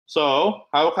So,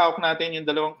 hawak-hawak natin yung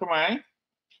dalawang kamay.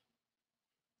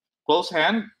 Close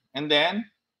hand, and then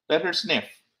let her sniff.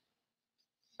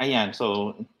 Ayan,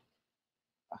 so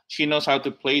she knows how to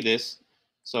play this.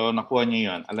 So, nakuha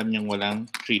niya yun. Alam niyang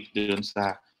walang treat dun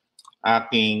sa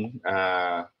aking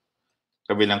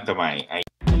kabilang kamay.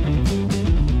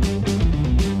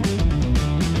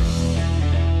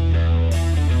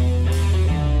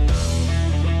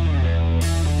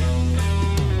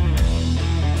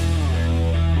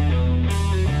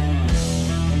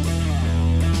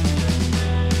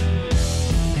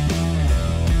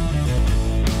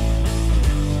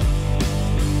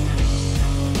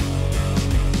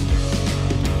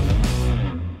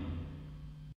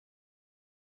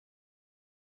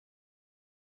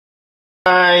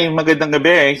 Hi, magandang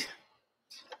gabi.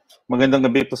 Magandang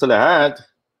gabi po sa lahat.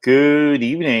 Good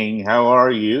evening. How are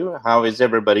you? How is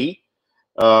everybody?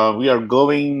 We are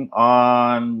going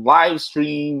on live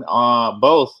stream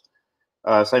both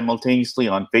simultaneously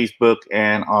on Facebook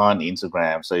and on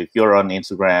Instagram. So if you're on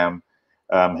Instagram,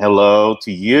 hello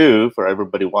to you. For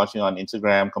everybody watching on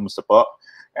Instagram, kamusta po?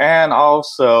 And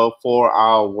also for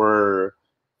our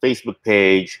Facebook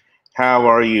page, how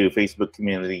are you, Facebook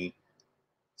community?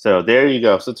 So there you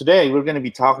go. So today we're going to be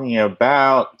talking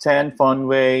about 10 fun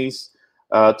ways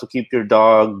to keep your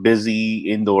dog busy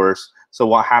indoors. So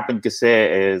what happened kasi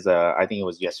is, I think it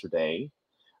was yesterday,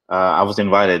 I was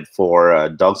invited for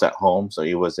Dogs at Home. So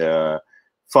it was a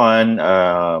fun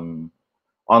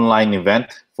online event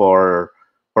for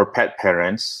pet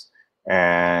parents,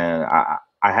 and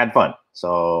I had fun.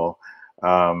 So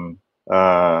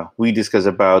we discussed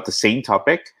about the same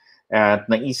topic. At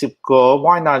naisip ko,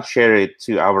 why not share it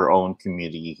to our own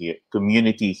community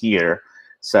here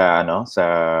sa Dog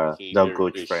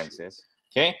Coach Francis.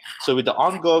 Okay, so with the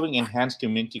ongoing enhanced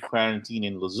community quarantine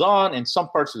in Luzon and some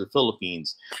parts of the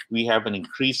Philippines, we have an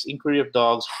increased inquiry of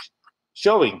dogs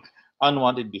showing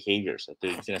unwanted behaviors.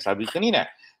 Ito yung sinasabi kanina.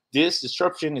 This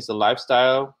disruption is a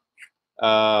lifestyle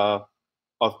of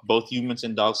both humans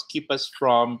and dogs, keep us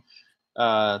from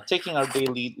taking our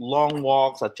daily long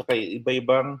walks at saka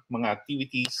iba-ibang mga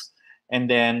activities.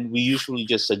 And then we usually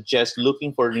just suggest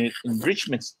looking for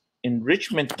enrichment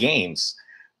games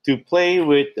to play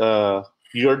with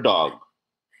your dog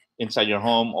inside your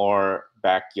home or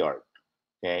backyard.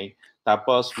 Okay?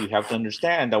 Tapos we have to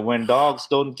understand that when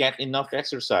dogs don't get enough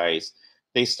exercise,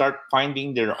 they start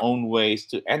finding their own ways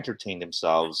to entertain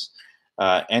themselves,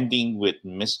 ending with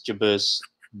mischievous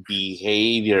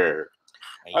behavior.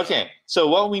 Okay, so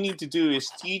what we need to do is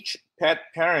teach pet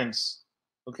parents,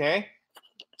 okay,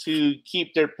 to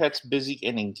keep their pets busy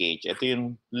and engaged. Ito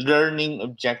yung learning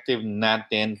objective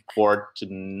natin for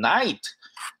tonight.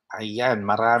 Ayan,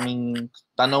 maraming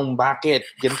tanong bakit.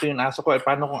 Ganito yung aso ko.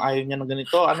 Paano kung ayaw niya ng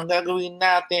ganito? Anong gagawin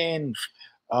natin?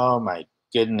 Oh my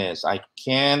goodness,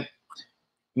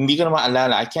 hindi ko na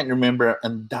maalala. I can't remember.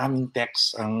 Ang daming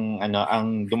text ang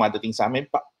dumadating sa amin.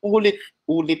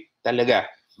 Paulit-ulit talaga.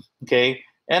 Okay?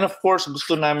 And of course,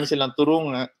 gusto namin silang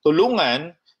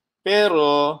tulungan,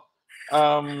 pero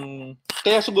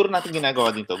kaya siguro natin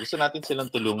ginagawa dito. Gusto natin silang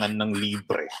tulungan ng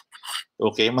libre.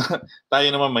 Okay? Tayo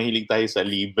naman mahilig tayo sa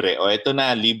libre. O eto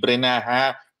na, libre na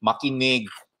ha.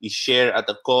 Makinig, i-share at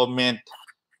a-comment.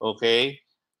 Okay?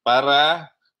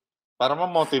 Para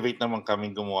ma-motivate naman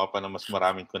kaming gumawa pa ng mas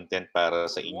maraming content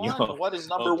para sa inyo. What is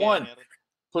number one?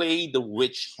 Play the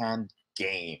witch hand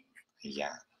game.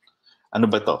 Ayan.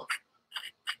 Ano ba to?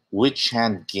 Witch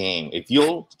hand game. If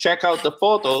you'll check out the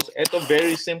photos, ito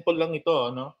very simple lang ito,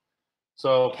 no?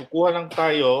 So, kukuha lang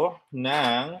tayo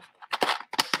ng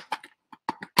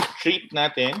treat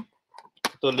natin,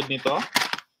 tulad nito.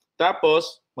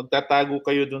 Tapos, magtatago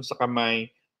kayo dun sa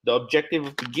kamay. The objective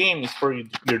of the game is for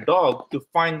your dog to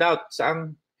find out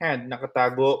saan hand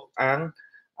nakatago ang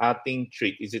ating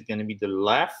treat. Is it gonna be the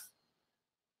left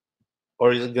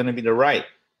or is it gonna be the right?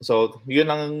 So,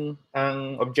 yun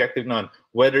ang objective nun.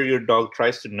 Whether your dog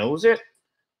tries to nose it,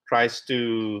 tries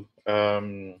to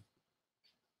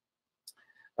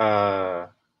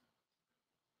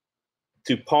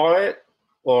paw it,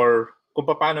 or kung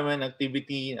paano man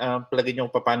activity, palagay nyo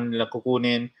kung paano nila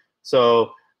kukunin.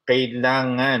 So,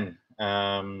 kailangan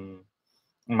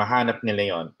mahanap nila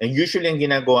yon. And usually, ang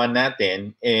ginagawa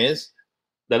natin is,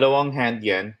 dalawang hand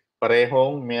yan,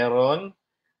 parehong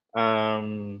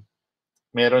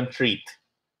meron treat.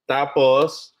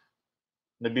 Tapos,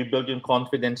 nabibuild yung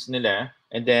confidence nila.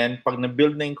 And then, pag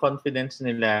nabuild na yung confidence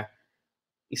nila,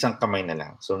 isang kamay na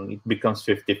lang. So, it becomes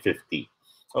 50-50.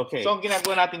 Okay. So, ang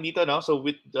ginagawa natin dito, no? So,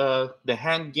 with the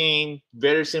hand game,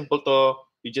 very simple to.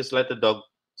 You just let the dog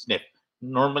sniff.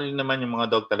 Normally naman yung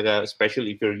mga dog talaga,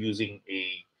 especially if you're using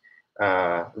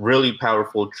really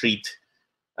powerful treat,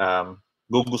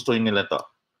 gugustuhin nila to.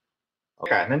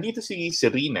 Okay, nandito si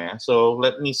Serena. So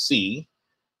let me see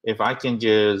if I can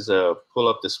just pull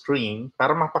up the screen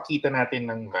para mapakita natin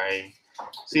ng live.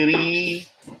 Siri,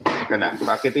 teka na,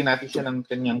 pakitin natin siya ng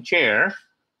kanyang chair.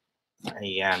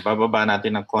 Ayan, bababa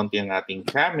natin ng konti ang ating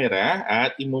camera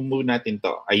at i-move natin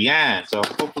to. Ayan, so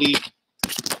hopefully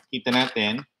kita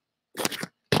natin.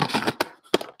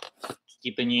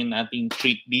 Kita niyo yung ating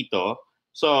treat dito.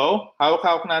 So,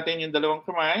 hawak-hawak natin yung dalawang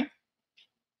kamay.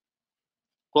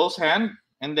 Close hand,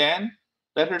 and then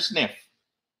let her sniff.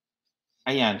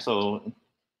 Ayan, so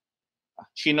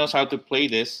she knows how to play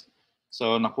this.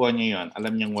 So, nakuha niya yun.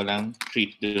 Alam niyang walang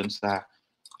treat dun sa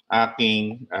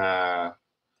aking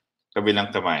kabilang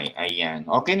kamay. Ayan.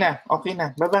 Okay na, okay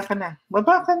na. Baba ka na.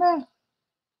 Baba ka na.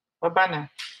 Baba na.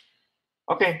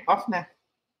 Okay, off na.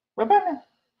 Baba na.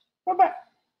 Baba.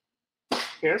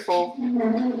 Careful.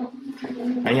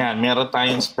 Ayan, meron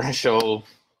tayong special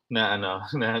na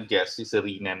na guest, si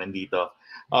Serena nandito.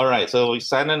 All right, so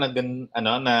sana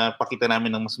napakita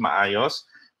namin ng mas maayos.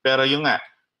 Pero yung nga,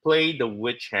 play the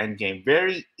witch hand game.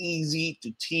 Very easy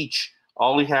to teach.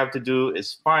 All you have to do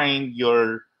is find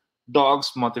your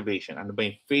dog's motivation. Ano ba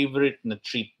yung favorite na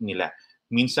treat nila?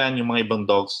 Minsan yung mga ibang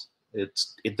dogs,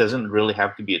 it doesn't really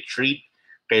have to be a treat.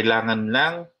 Kailangan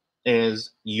lang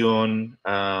is yun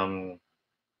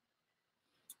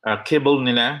kibble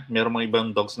nila. Meron mga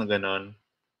ibang dogs na ganon.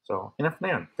 So, enough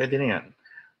na yun. Pwede na yan.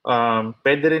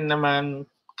 Pwede rin naman,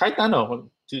 kahit ano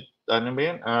ba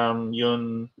yun? Yung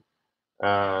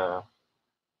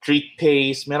treat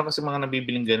paste. Meron kasi mga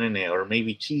nabibiling ganon eh. Or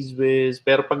maybe cheese whiz.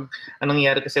 Pero pag, anong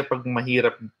nangyari kasi pag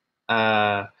mahirap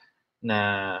na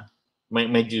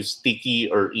medyo sticky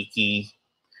or icky,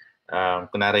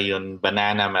 kunwari yun,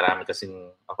 banana. Marami kasing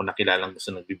ako nakilalang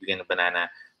gusto nagbibigay ng banana.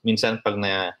 Minsan pag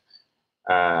na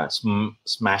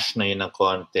smash na yun ng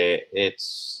konti,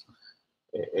 it's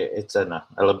a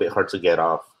little bit hard to get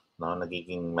off. No?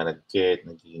 Nagiging malagkit,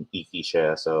 nagiging icky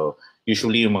siya. So,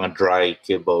 usually yung mga dry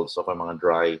kibbles o mga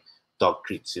dry dog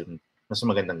treats yung mas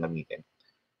magandang gamitin.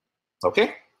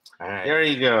 Okay? Alright, there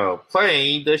you go.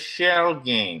 Play the shell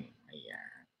game.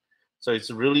 Ayan. So,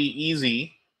 it's really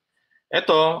easy.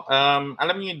 Ito,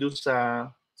 alam niyo doon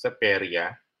sa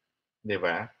perya, di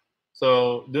ba?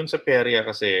 So, dun sa perya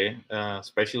kasi,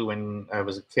 especially when I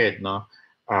was a kid, no,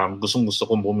 gustong-gusto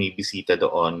kong bumibisita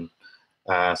doon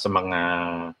sa mga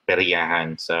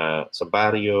peryahan sa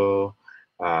baryo.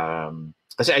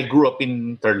 Kasi I grew up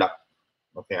in Tarlac.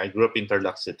 Okay, I grew up in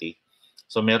Tarlac City.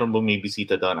 So, meron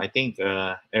bumibisita doon. I think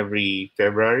every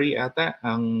February ata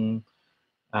ang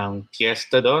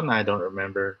fiesta doon. I don't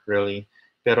remember really.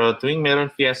 Pero tuwing meron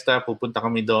fiesta, pupunta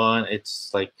kami doon. It's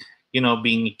like, you know,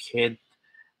 being a kid,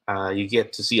 you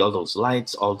get to see all those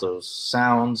lights, all those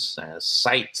sounds,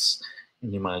 sights,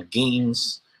 and yung mga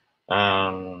games.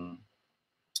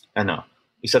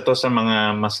 Isa to sa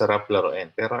mga masarap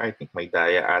laruin. Pero I think may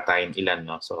daya ata yung ilan,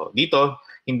 no? So, dito,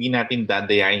 hindi natin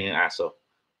dadayain yung aso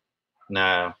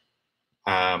na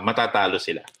matatalo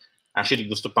sila. Actually,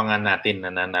 gusto pa nga natin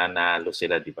na nananalo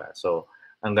sila, di ba? So,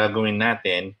 ang gagawin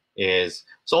natin is,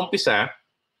 so umpisa,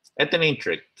 eto na yung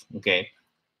trick, okay?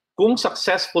 Kung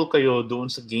successful kayo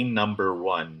doon sa game number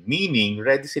 1, meaning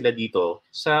ready sila dito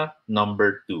sa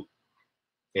number 2.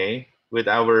 Okay?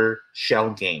 With our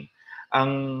shell game.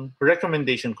 Ang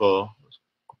recommendation ko,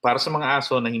 para sa mga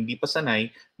aso na hindi pa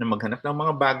sanay na maghanap ng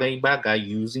mga bagay-bagay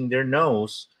using their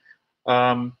nose,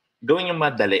 gawin yung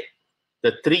madali.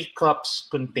 The 3 cups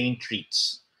contain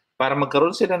treats. Para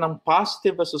magkaroon sila ng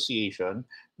positive association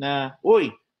na,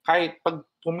 uy, kahit pag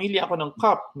pumili ako ng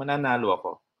cup, mananalo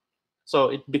ako. So,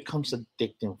 it becomes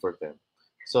addicting for them.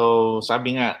 So,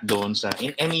 sabi nga doon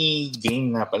in any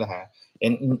game nga pala ha,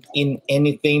 and in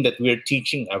anything that we're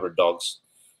teaching our dogs,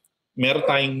 meron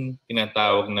tayong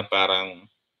tinatawag na parang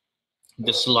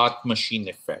the slot machine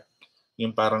effect.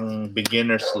 Yung parang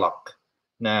beginner's luck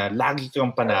na lagi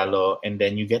kang panalo and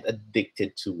then you get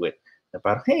addicted to it. Na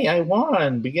parang, hey, I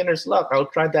won, beginner's luck,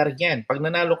 I'll try that again. Pag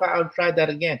nanalo ka, I'll try that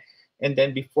again. And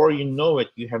then before you know it,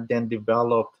 you have then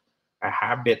developed a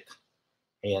habit.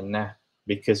 Ayan na.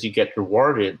 Because you get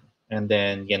rewarded. And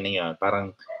then, yan na yun.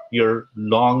 Parang you're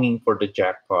longing for the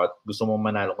jackpot. Gusto mo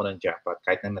manalo ko ng jackpot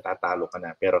kahit na natatalo ka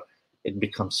na. Pero it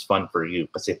becomes fun for you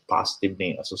kasi positive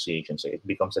na yung association. So it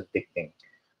becomes addicting.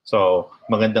 So,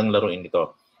 magandang laruin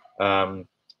ito.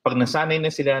 Pag nasanay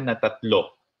na sila na 3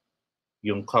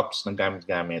 yung cups na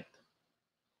gamit-gamit,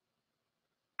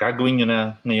 gagawin nyo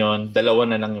na ngayon, 2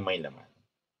 na lang yung may laman.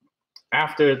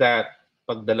 After that,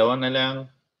 pag 2 na lang,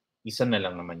 isa na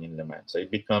lang naman yung laman. So it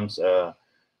becomes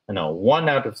 1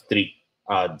 out of 3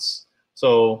 odds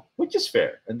So, which is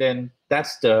fair. And then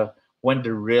that's when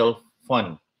the real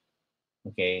fun,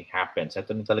 okay, happens.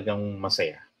 Ito na talagang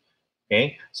masaya.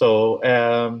 Okay? So,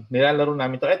 nilalaro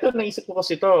namin to. Ito, naisip ko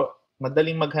kasi ito,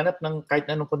 madaling maghanap ng kahit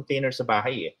anong container sa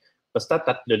bahay eh. Basta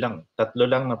tatlo lang. Tatlo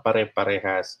lang na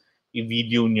pare-parehas.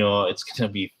 I-video nyo, it's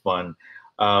gonna be fun.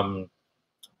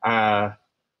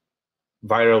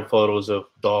 Viral photos of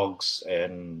dogs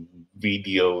and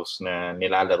videos na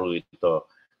nilalaro ito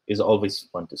is always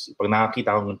fun to see. Pag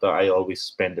nakakita ko nito, I always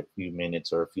spend a few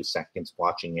minutes or a few seconds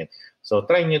watching it. So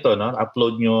try nyo to, no?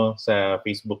 Upload nyo sa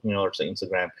Facebook nyo or sa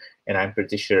Instagram, and I'm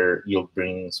pretty sure you'll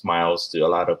bring smiles to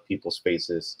a lot of people's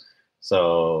faces.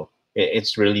 So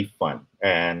it's really fun.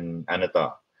 And ano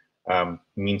to,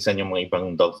 minsan yung mga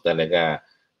ibang dogs talaga,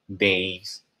 they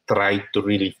try to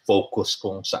really focus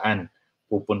kung saan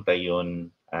pupunta yung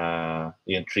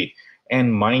tree.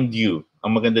 And mind you,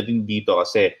 ang maganda din dito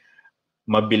kasi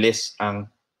mabilis ang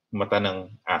mata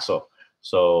ng aso.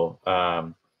 So,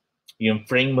 yung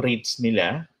frame rates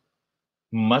nila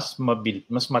mas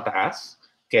mataas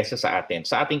kesa sa atin.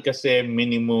 Sa atin kasi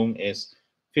minimum is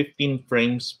 15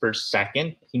 frames per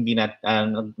second. Hindi na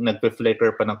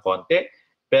nagpe-flicker pa ng konti.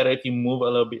 Pero if you move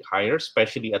a little bit higher,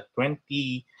 especially at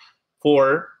 24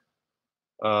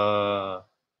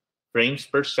 frames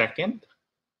per second,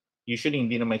 usually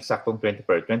hindi naman eksaktong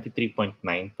 24, 23.95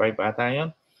 ata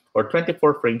yun, or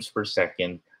 24 frames per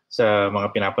second sa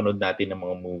mga pinapanood natin ng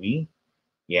mga movie.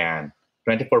 Yan.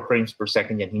 24 frames per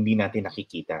second yan, hindi natin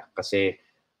nakikita kasi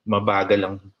mabagal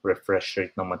ang refresh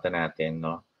rate ng mata natin,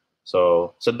 no?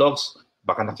 So, sa dogs,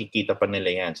 baka nakikita pa nila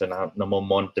yan. So,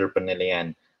 namomonitor pa nila yan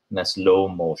na slow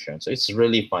motion. So, it's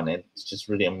really fun. It's just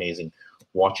really amazing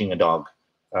watching a dog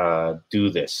do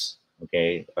this,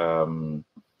 okay,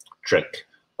 trick.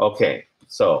 Okay,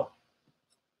 so,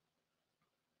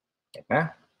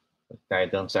 tayo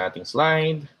doon sa ating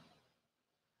slide.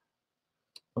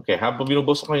 Okay, habang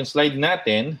binubos ko yung slide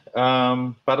natin,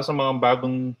 para sa mga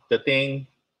bagong dating,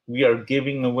 we are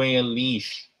giving away a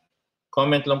leash.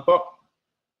 Comment lang po.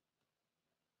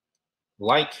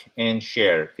 Like and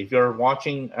share. If you're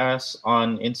watching us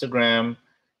on Instagram,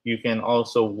 you can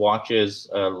also watch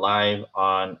us live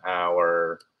on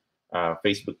our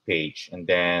Facebook page. And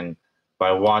then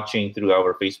by watching through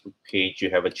our Facebook page, you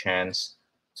have a chance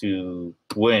to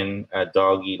win a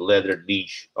doggy leather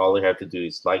leash. All you have to do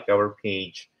is like our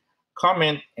page,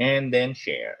 comment, and then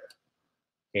share.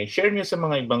 Okay, share nyo sa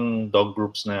mga ibang dog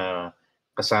groups na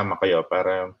kasama kayo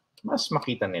para mas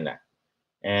makita nila.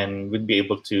 And we'd be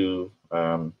able to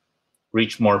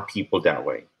reach more people that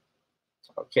way.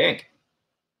 Okay.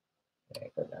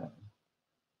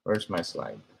 Where's my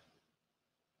slide?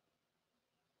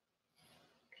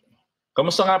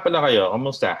 Kamusta nga pala kayo?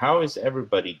 Kamusta? How is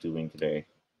everybody doing today?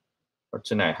 Or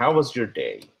tonight? How was your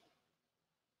day?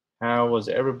 How was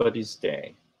everybody's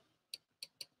day?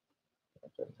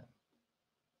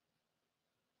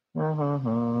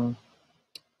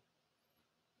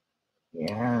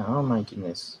 Yeah, oh my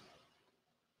goodness.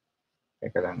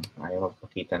 Teka lang, ayaw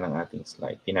magpakita ng ating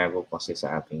slide. Tinago ko kasi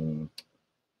sa ating...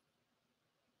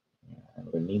 Yeah,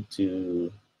 we need to...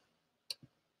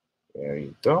 There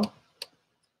you go.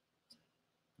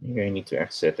 You're going to need to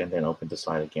exit and then open the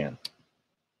slide again.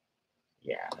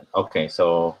 Yeah, okay,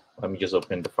 so let me just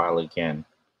open the file again.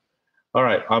 All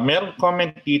right, meron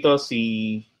comment dito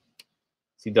si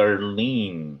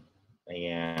Darlene.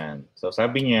 Ayan. So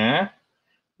sabi niya,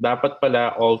 dapat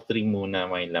pala all three muna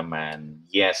may laman.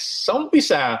 Yes. Sa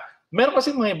umpisa, meron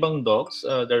kasi mga ibang dogs,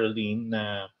 Darlene,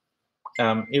 na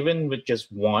even with just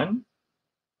one,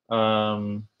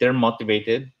 they're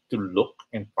motivated to look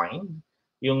and find.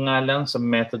 Yung nga lang sa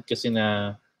method kasi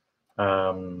na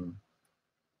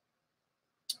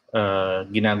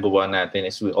ginagawa natin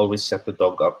is we always set the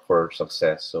dog up for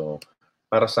success. So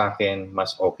para sa akin,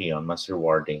 mas okay yun, mas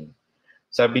rewarding.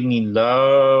 Sabi ni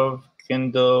Love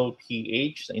Kindle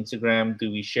PH sa Instagram,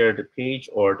 do we share the page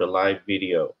or the live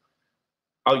video?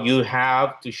 Oh, you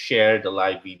have to share the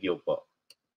live video po.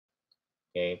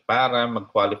 Okay, para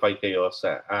mag-qualify kayo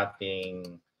sa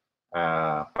ating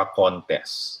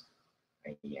pa-contest.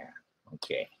 Ayan.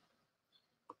 Okay.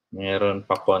 Meron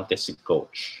pa-contest si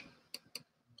Coach.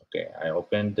 Okay, I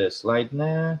opened the slide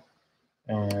na.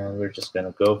 And we're just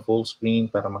gonna go full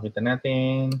screen para makita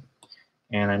natin.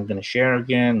 And I'm gonna share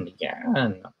again.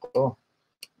 Yan. Ako.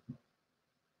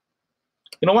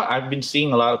 You know what? I've been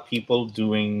seeing a lot of people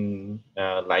doing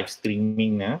live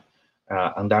streaming na.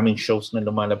 Ang daming shows na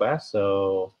lumalabas.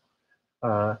 So,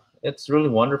 it's really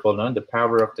wonderful, no? The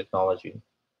power of technology.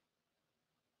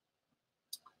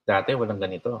 Dati, walang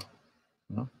ganito.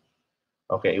 No?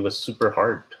 Okay, it was super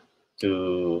hard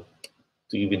to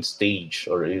to even stage,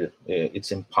 or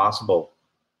it's impossible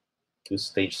to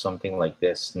stage something like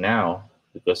this now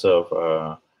because of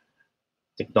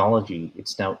technology.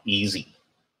 It's now easy.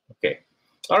 Okay.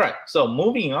 All right. So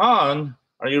moving on.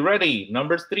 Are you ready?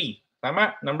 Number 3.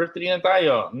 Tama? Number 3 na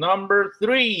tayo. Number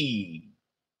 3.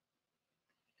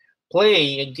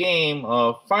 Play a game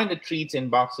of find the treats in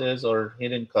boxes or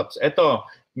hidden cups. Ito,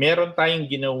 meron tayong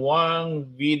ginawang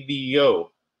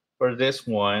video for this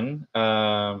one.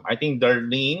 I think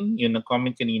Darlene, yung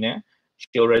nag-comment kanina,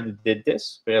 she already did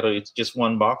this, pero it's just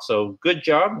one box. So good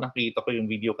job. Nakita ko yung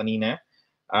video kanina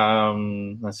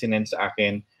na sinend sa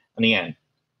akin. Ano yan?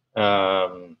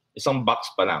 Isang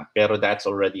box pa lang, pero that's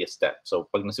already a step. So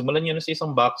pag nasimulan nyo na sa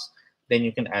isang box, then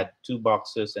you can add 2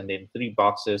 boxes and then 3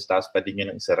 boxes, tapos pwede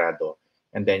nyo nang isarado.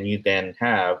 And then you then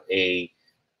have a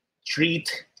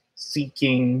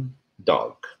treat-seeking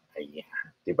dog. Ayan,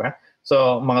 diba?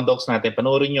 So mga dogs natin,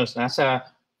 panoorin nyo, nasa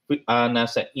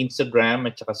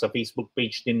Instagram at saka sa Facebook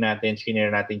page din natin,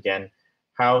 shinare natin dyan,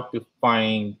 how to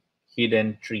find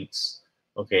hidden treats.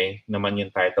 Okay, naman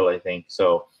yung title, I think.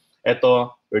 So,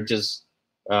 eto, we're just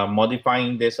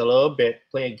modifying this a little bit,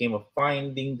 play a game of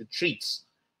finding the treats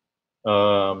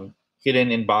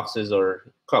hidden in boxes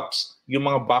or cups. Yung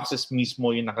mga boxes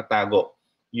mismo yung nakatago.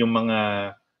 Yung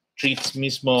mga treats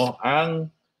mismo ang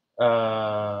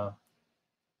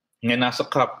nga nasa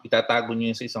cup, itatago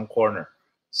nyo sa isang corner.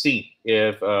 See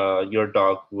if your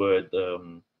dog would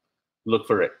look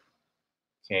for it.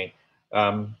 Okay.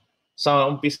 Sa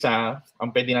umpisa, ang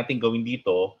pwede natin gawin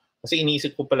dito, kasi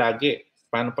iniisip ko palagi,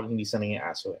 paano pag hindi sanay yung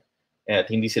aso at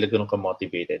hindi sila ganun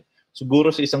ka-motivated.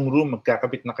 Siguro sa isang room,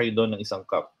 magkakapit na kayo doon ng isang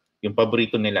cup. Yung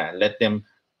paborito nila, let them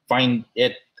find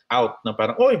it out na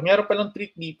parang, oy, meron palang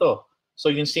treat dito.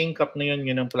 So yung same cup na yun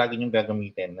ang palagi nyo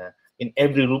gagamitin na in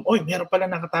every room, oy, meron pala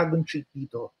nakatagong treat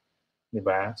dito.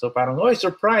 Diba? So parang, oy,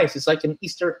 surprise! It's like an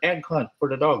Easter egg hunt for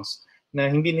the dogs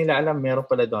na hindi nila alam meron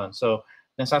pala doon. So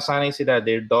nasasanay sila,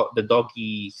 the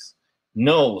doggy's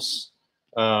nose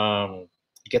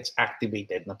gets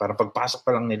activated na parang pagpasok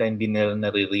pa lang nila, hindi nila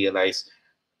nare-realize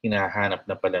hinahanap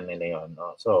na pala nila yun.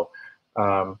 No? So,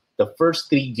 the first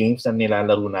 3 games na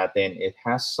nilalaro natin, it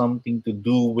has something to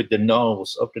do with the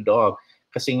nose of the dog.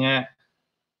 Kasi nga,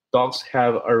 dogs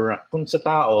have, kung sa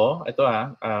tao, ito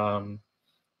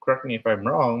correct me if I'm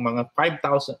wrong, mga 5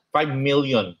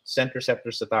 million scent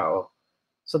receptors sa tao.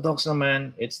 Sa dogs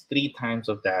naman, it's 3 times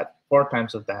of that, 4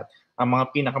 times of that. Ang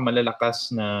mga pinakamalalakas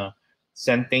na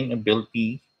scenting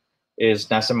ability is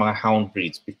nasa mga hound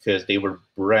breeds because they were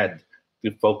bred to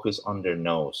focus on their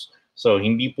nose. So,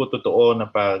 hindi po totoo na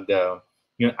pag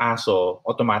yung aso,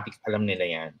 automatic alam nila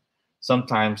yan.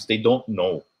 Sometimes they don't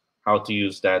know how to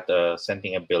use that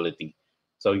scenting ability.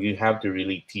 So, you have to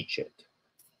really teach it.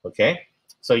 Okay?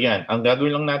 So, yan. Ang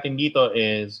gagawin lang natin dito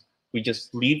is we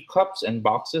just leave cups and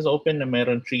boxes open na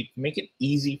meron treat. Make it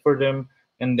easy for them.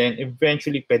 And then,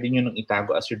 eventually, pwede nyo nang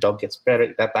itago as your dog gets better.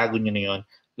 Itatago nyo na yun.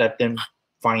 Let them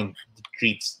find the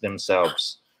treats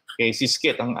themselves. Okay, si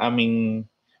Skit, ang aming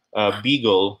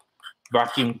beagle,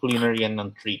 vacuum cleaner yan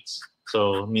ng treats.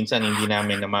 So, minsan hindi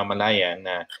namin namamalaya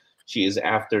na she is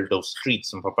after those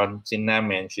treats. Ang papansin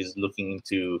namin, she's looking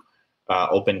into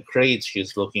open crates,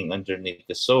 she's looking underneath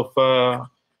the sofa.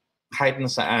 Kahit na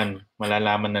saan,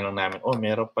 malalaman na lang namin, oh,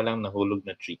 meron palang nahulog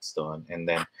na treats doon. And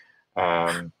then,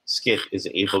 Skit is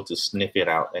able to sniff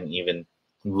it out and even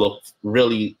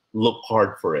really look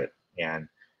hard for it.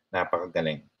 Yan,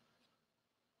 napakagaling.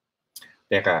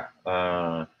 Teka,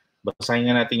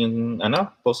 basahin nga natin yung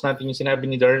post natin yung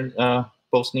sinabi ni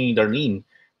post ni Darlene.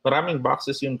 Maraming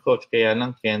boxes yung coach, kaya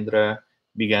lang Kendra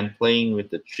began playing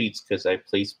with the treats because I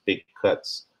placed big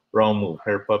cuts. Wrong move.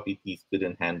 Her puppy teeth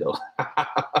couldn't handle.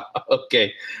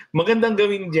 Okay. Magandang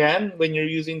gawin dyan when you're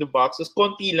using the boxes,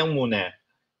 konti lang muna.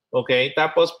 Okay?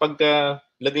 Tapos pagka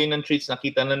lagay ng treats,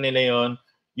 nakita na nila yon,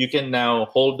 you can now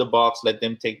hold the box, let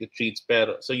them take the treats.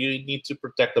 Pero, so you need to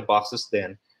protect the boxes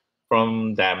then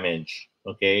from damage.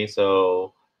 Okay?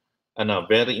 So,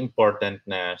 very important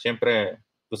na, syempre,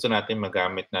 gusto natin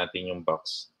magamit natin yung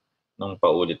box ng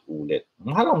paulit-ulit.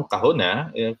 Mahal ang kahon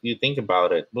if you think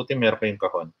about it. Buti meron kayong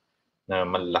kahon na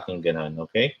malaking ganon.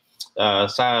 Okay?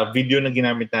 Sa video na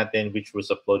ginamit natin, which was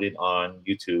uploaded on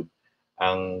YouTube,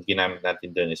 ang ginamit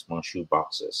natin dun is mga shoe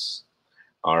boxes.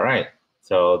 Alright.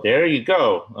 So, there you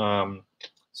go.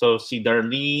 So, si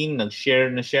Darlene, nag-share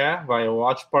na siya via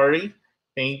watch party.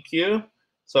 Thank you.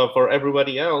 So for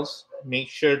everybody else, make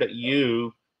sure that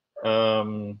you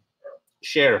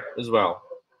share as well.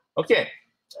 Okay,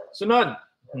 sunod,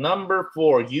 number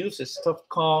 4, use a stuffed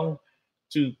Kong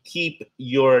to keep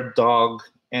your dog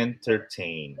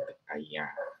entertained.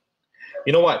 Ayan.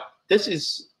 You know what? This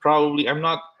is probably, I'm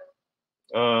not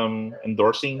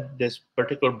endorsing this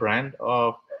particular brand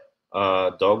of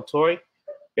dog toy,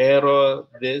 pero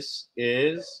this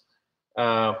is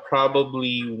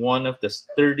probably one of the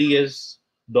sturdiest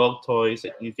dog toys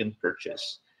that you can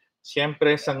purchase.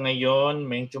 Siyempre, sa ngayon,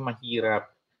 medyo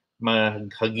mahirap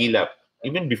maghagilap.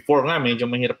 Even before nga, medyo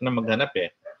mahirap na maghanap eh.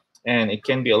 And it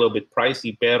can be a little bit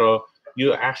pricey, pero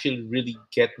you actually really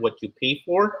get what you pay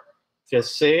for.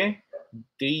 Kasi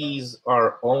these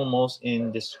are almost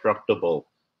indestructible.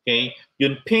 Okay,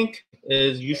 yung pink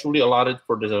is usually allotted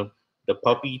for the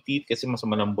puppy teeth kasi mas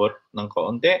malambot ng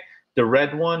kaunti. The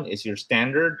red one is your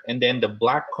standard, and then the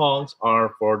black Kongs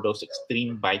are for those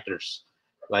extreme biters,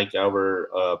 like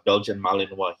our Belgian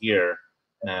Malinois here,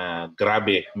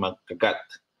 grabe magkagat.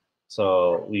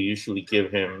 So we usually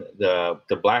give him the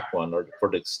black one, or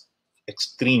for the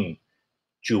extreme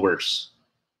chewers.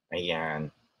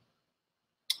 Ayan.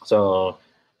 So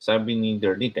sabi ni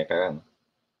Dirty, teka lang.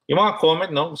 Yung mga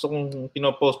comment, no, gusto kong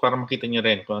pinopost para makita nyo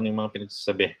rin kung ano yung mga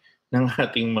pinagsasabi ng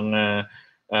ating mga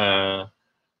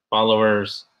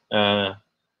followers.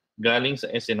 Galing sa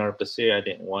SNR kasi I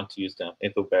didn't want to use the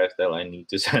ecopastel. I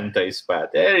need to sanitize pa.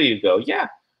 There you go. Yeah,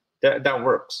 that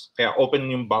works. Kaya open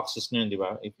yung boxes nyo, di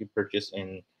ba? If you purchase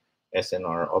in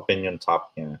SNR, open yung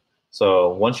top niya.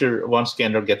 So once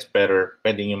scanner gets better,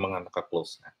 pwede yung mga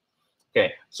naka-close na.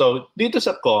 Okay, so dito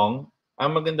sa Kong,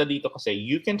 ang maganda dito kasi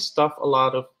you can stuff a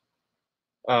lot of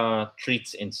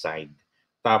treats inside.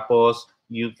 Tapos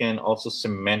you can also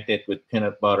cement it with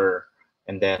peanut butter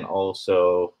and then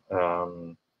also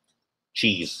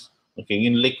cheese. Okay,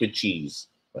 yung liquid cheese.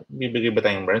 Bibigay ba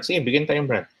tayong brand? Sige, bigyan tayong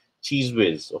brand. Cheese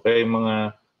Whiz. Okay,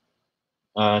 mga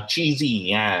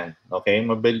cheesy yan. Okay,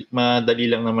 madali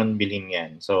lang naman bilhin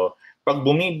yan. So, pag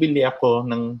bumibili ako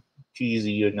ng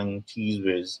cheesy or ng Cheese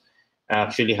Whiz,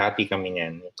 actually hati kami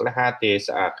niyan. Yung kalahati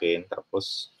sa akin,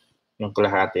 tapos yung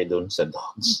kalahati doon sa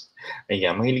dogs.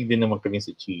 Ayan, mahilig din naman kami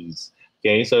sa cheese.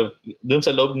 Okay, so doon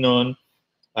sa loob nun,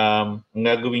 ang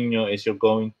gagawin nyo is you're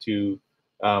going to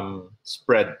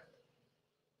spread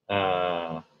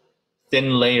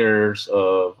thin layers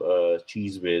of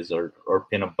Cheese Whiz or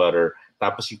peanut butter.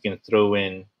 Tapos you can throw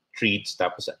in treats,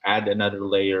 tapos add another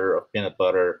layer of peanut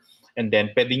butter. And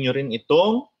then pwede nyo rin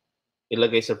itong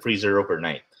ilagay sa freezer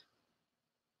overnight.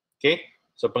 Okay?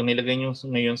 So pag nilagay nyo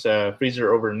ngayon sa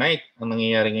freezer overnight, ang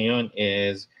nangyayari ngayon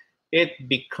is it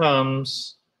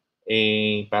becomes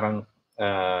a parang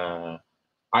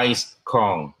iced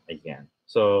Kong again.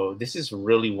 So this is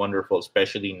really wonderful,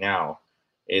 especially now.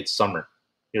 It's summer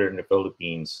here in the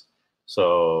Philippines.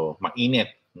 So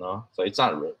mainit, no? So it's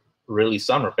not really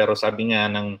summer, pero sabi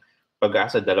nga ng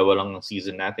Pag-asa, dalawa lang ng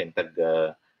season natin,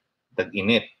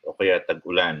 tag-init o kaya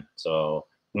tag-ulan. So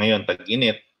ngayon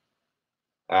tag-init,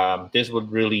 this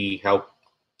would really help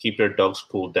keep your dogs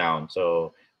cool down.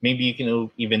 So maybe you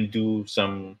can even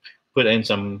put in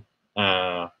some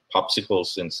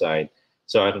popsicles inside.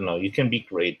 So I don't know, you can be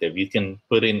creative. You can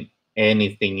put in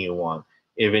anything you want.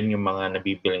 Even yung mga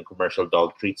nabibiling commercial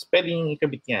dog treats, pwede yung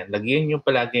ikabit yan. Lagyan nyo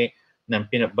palagi ng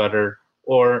peanut butter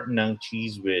or ng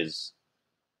Cheese Whiz.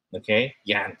 Okay?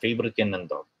 Yan, favorite yan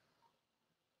ng dog.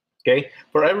 Okay?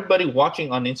 For everybody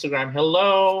watching on Instagram,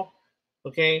 hello!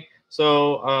 Okay?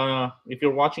 So if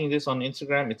you're watching this on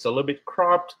Instagram, it's a little bit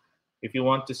cropped. If you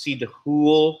want to see the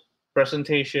whole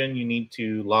presentation, you need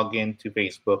to log in to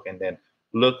Facebook and then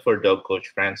look for Dog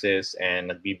Coach Francis,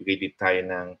 and nagbibigay din tayo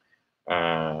ng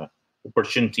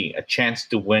opportunity, a chance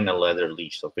to win a leather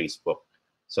leash sa Facebook.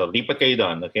 So lipat kayo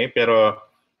doon, okay? Pero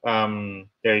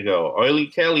there you go. Oily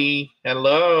Kelly,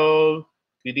 hello.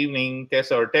 Good evening.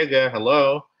 Tessa Ortega,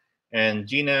 hello. And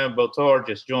Gina Botor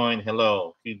just joined.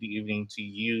 Hello. Good evening to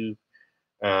you,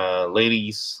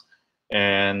 ladies,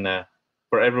 and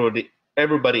for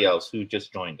everybody else who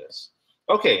just joined us.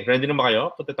 Okay, ready na ba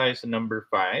kayo? Punta tayo sa number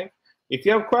 5. If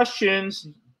you have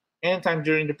questions anytime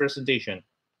during the presentation,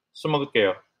 sumagot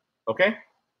kayo. Okay?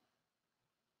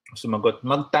 Sumagot.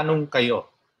 Magtanong kayo.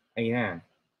 Ayan.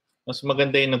 Mas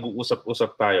maganda yung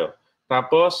nag-uusap-usap tayo.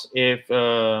 Tapos, if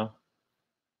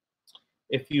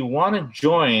you want to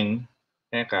join,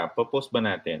 popost ba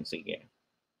natin? Sige.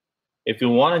 If you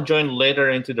want to join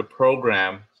later into the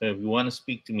program, so if you want to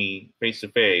speak to me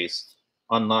face-to-face,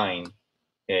 online,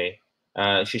 okay,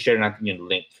 share natin yung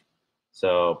link.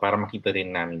 So, para makita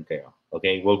rin namin kayo.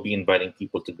 Okay? We'll be inviting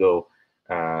people to go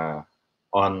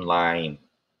online.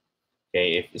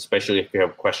 Okay? Especially if you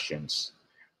have questions.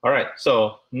 All right.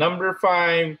 So, number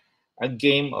 5, a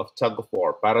game of tug of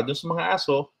war. Para dun sa mga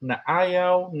aso na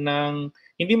ayaw ng,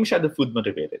 hindi masyado food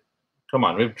motivated. Come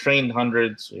on, we've trained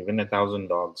hundreds, even 1,000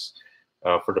 dogs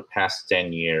for the past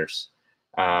 10 years.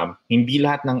 Hindi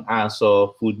lahat ng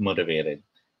aso food motivated.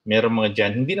 Meron mga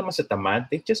dyan, hindi naman sa tamad,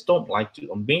 they just don't like to.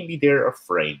 Or maybe they're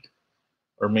afraid.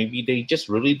 Or maybe they just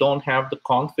really don't have the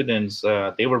confidence.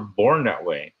 They were born that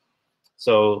way.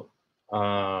 So,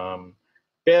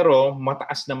 pero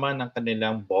mataas naman ang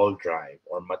kanilang ball drive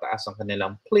or mataas ang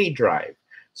kanilang play drive.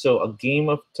 So, a game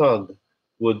of tug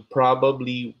would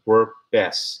probably work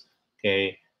best.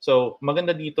 Okay? So,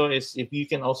 maganda dito is if you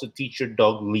can also teach your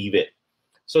dog leave it.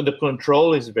 So, the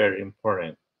control is very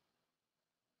important.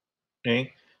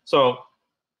 Okay? So,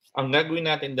 ang gagawin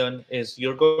natin doon is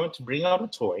you're going to bring out a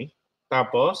toy,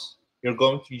 tapos you're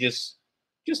going to just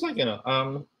like,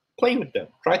 play with them.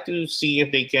 Try to see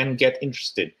if they can get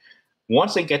interested.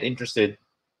 Once they get interested,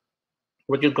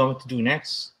 what you're going to do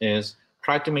next is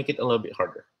try to make it a little bit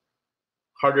harder.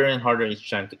 Harder and harder each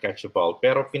time to catch the ball.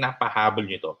 Pero pinapahabol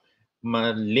nyo to.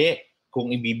 Mali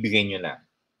kung ibibigay nyo lang.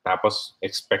 Tapos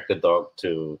expect the dog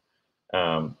to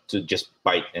just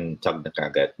bite and tug na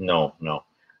kagad. No.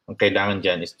 Ang kailangan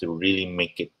dyan is to really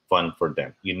make it fun for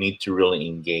them. You need to really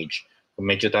engage. Kung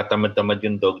medyo tatamad-tamad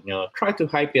yung dog nyo, try to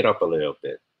hype it up a little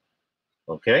bit.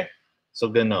 Okay? So,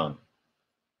 ganon.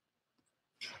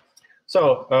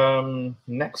 So,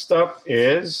 next up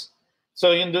is,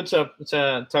 so yun dun sa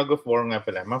tug of war nga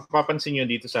pala. Mapapansin nyo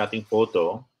dito sa ating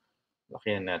photo,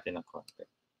 lakihan natin ang konti.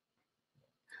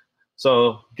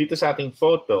 So, dito sa ating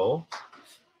photo,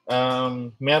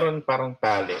 meron parang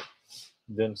tali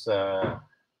dun sa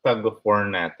tug of war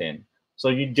natin.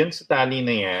 So, yun dyan sa tali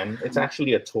na yan, it's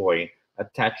actually a toy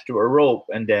attached to a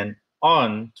rope and then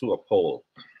on to a pole.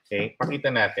 Okay? Pakita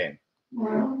natin.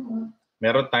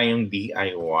 Meron tayong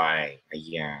DIY.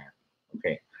 Ayan.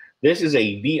 Okay. This is a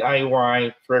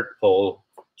DIY flirt pole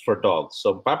for dogs.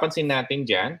 So, papansin natin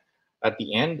dyan, at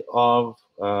the end of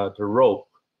the rope,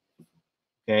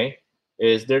 okay,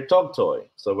 is their dog toy.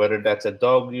 So, whether that's a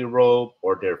doggy rope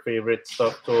or their favorite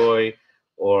stuffed toy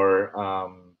or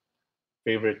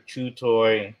favorite chew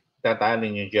toy, tatali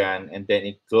nyo dyan, and then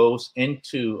it goes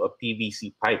into a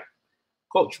PVC pipe.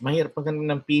 Coach, mahirap maganda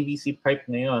ng PVC pipe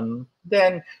na yun.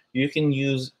 Then, you can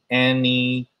use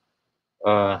any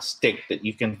stick that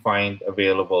you can find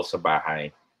available sa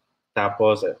bahay.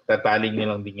 Tapos, tatali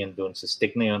nyo lang din yan doon sa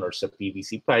stick na yun or sa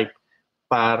PVC pipe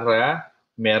para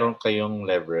meron kayong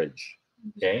leverage.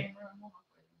 Okay?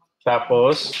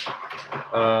 Tapos,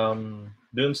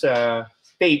 doon sa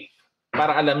tape,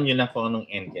 para alam nyo lang kung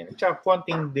anong end yan. Tsaka,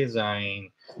 konting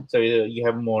design, so you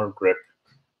have more grip.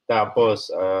 Tapos,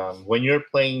 when you're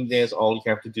playing this, all you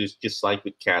have to do is just like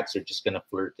with cats, you're just gonna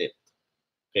flirt it.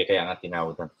 Okay, kaya nga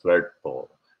tinawag ng flirt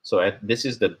pole. So this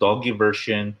is the doggy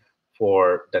version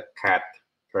for the cat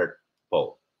flirt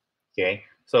pole. Okay,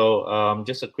 so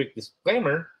just a quick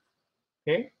disclaimer.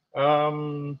 Okay,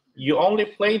 you only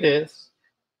play this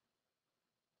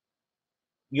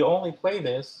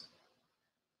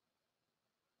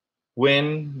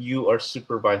when you are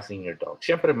supervising your dog.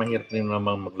 Siyempre, mahirap din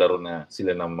naman maglaro na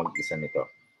sila ng mag-isa nito.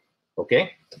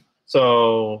 Okay?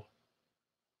 So,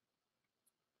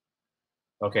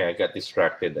 okay, I got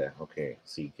distracted. Okay,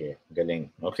 sige. Galing.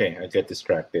 Okay, I got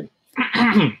distracted.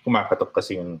 Kumakatok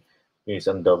kasi yung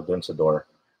isang dog doon sa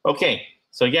door. Okay,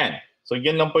 so yan. So,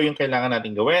 yan lang po yung kailangan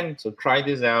natin gawin. So, try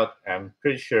this out. I'm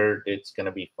pretty sure it's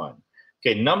gonna be fun.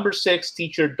 Okay, number 6,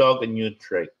 teach your dog a new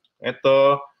trick.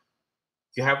 Ito,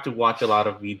 you have to watch a lot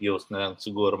of videos na lang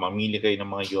siguro. Mamili kayo ng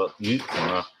mga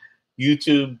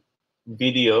YouTube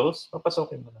videos.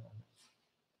 Papasokin mo na.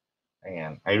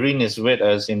 Ayan. Irene is with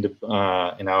us in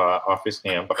our office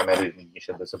ngayon. Baka narinig niyo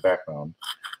siya sa background.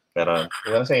 Pero,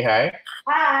 you want to say hi?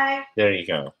 Hi! There you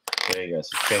go. There you go.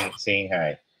 So, saying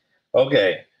hi.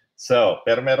 Okay. So,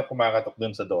 pero meron kumakatok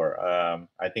dun sa door.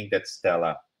 I think that's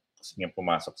Stella. Gusto niya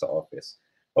pumasok sa office.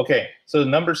 Okay. So,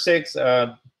 number 6,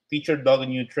 teach your dog a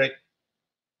new trick.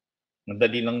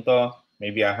 Madali lang to.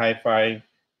 Maybe a high five.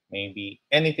 Maybe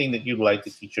anything that you'd like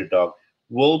to teach your dog.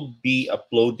 We'll be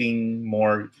uploading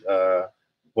more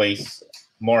ways,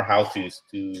 more how-tos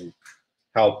to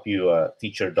help you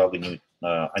teach your dog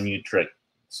a new trick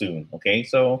soon. Okay,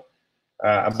 so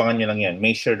abangan nyo lang yan.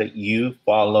 Make sure that you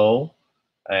follow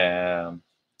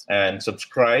and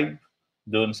subscribe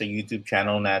doon sa YouTube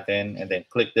channel natin, and then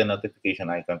click the notification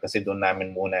icon kasi doon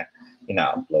namin muna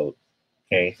ina-upload.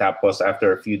 Okay, tapos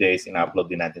after a few days,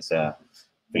 ina-upload din natin sa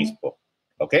Facebook.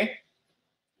 Okay?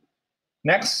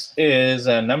 Next is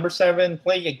number 7,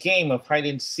 play a game of hide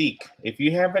and seek. If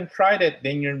you haven't tried it,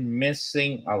 then you're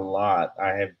missing a lot.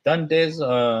 I have done this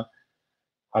a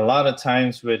lot of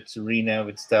times with Serena,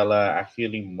 with Stella.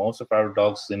 Actually, most of our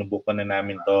dogs, sinubukan na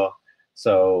namin to.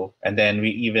 So, and then we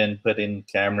even put in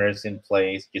cameras in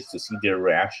place just to see their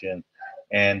reaction.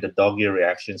 and the doggy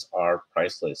reactions are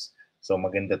priceless. So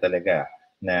maganda talaga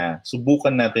na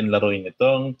subukan natin laruin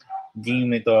itong game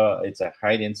nito. It's a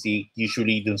hide and seek,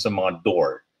 usually dun sa mga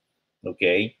door.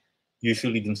 Okay?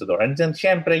 Usually dun sa door. And then,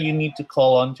 syempre, you need to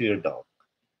call on to your dog.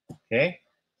 Okay?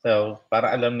 So,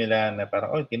 para alam nila na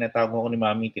parang, oh, tinatawag ko ni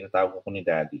mommy, tinatawag ko ni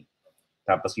daddy.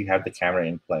 Tapos you have the camera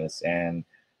in place, and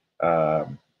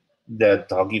the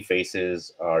doggy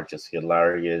faces are just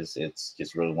hilarious. It's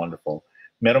just really wonderful.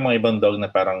 Meron mga ibang dog na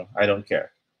parang, I don't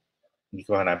care. Hindi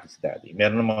ko hanapin si daddy.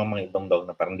 Meron mga ibang dog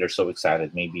na parang they're so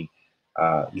excited. Maybe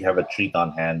you have a treat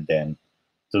on hand then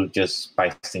to just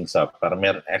spice things up. Para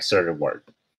meron extra reward.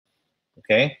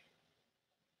 Okay?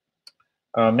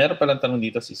 Meron palang tanong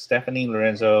dito si Stephanie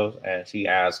Lorenzo, and she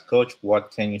asked, Coach,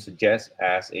 what can you suggest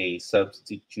as a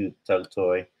substitute tug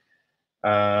toy?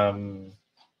 Meron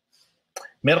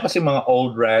kasi mga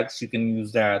old rags, you can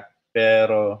use that,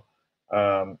 pero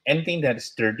anything that is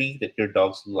sturdy that your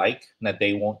dogs like, na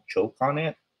they won't choke on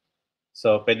it,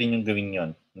 so pwede nyo gawin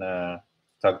yun na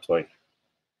tug toy.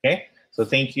 Okay, so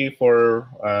thank you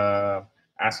for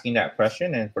asking that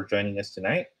question and for joining us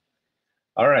tonight.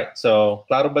 All right, so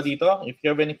klaro ba dito? If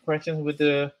you have any questions with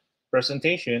the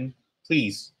presentation,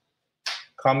 please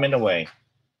comment away.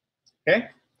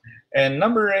 Okay, and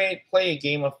number 8, play a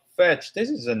game of fetch. This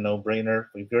is a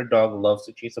no-brainer. If your dog loves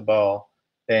to chase a ball,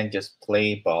 then just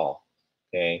play ball.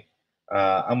 Okay,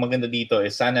 ang maganda dito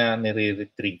is sana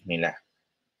nire-retrieve nila.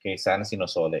 Okay, sana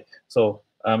sinosole. So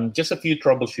just a few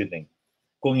troubleshooting.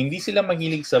 Kung hindi sila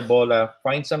mahilig sa bola,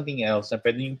 find something else na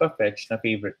pwede yung pa-fetch na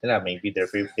favorite nila. Maybe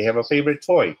they have a favorite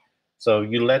toy. So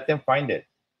you let them find it.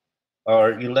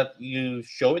 Or you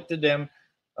show it to them,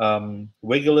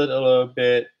 wiggle it a little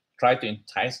bit, try to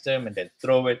entice them, and then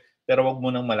throw it. Pero wag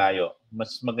mo nang malayo.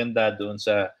 Mas maganda doon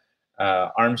sa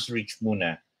arm's reach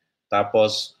muna.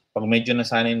 Tapos, pag medyo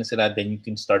nasanay na sila, then you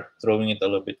can start throwing it a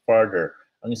little bit farther.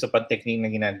 Ang isa pang technique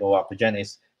na ginagawa ko dyan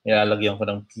is nilalagyan ko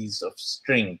ng piece of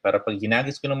string para pag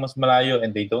ginagis ko ng mas malayo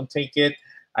and they don't take it,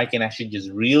 I can actually just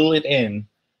reel it in,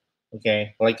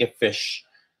 okay, like a fish,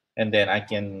 and then I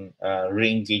can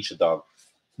re-engage the dog.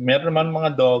 Meron naman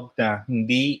mga dog na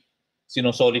hindi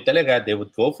sinusoli talaga, they would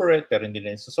go for it, pero hindi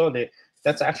na sinusoli.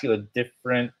 That's actually a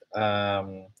different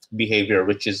behavior,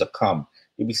 which is a come.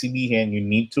 Ibig sabihin, you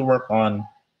need to work on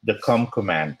the come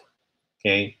command.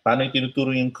 Okay, paano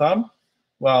itinuturo yung come?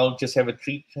 Well, just have a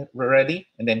treat ready,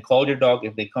 and then call your dog.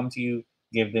 If they come to you,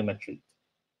 give them a treat.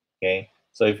 Okay?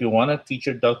 So if you want to teach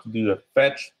your dog to do a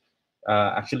fetch,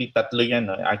 actually, tatlo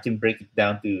yan. I can break it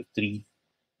down to three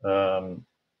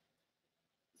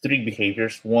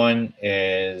behaviors. One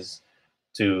is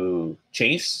to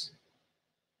chase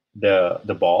the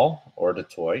ball or the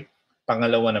toy.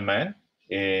 Pangalawa naman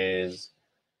is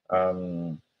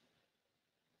to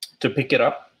pick it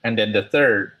up. And then the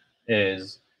third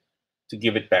is to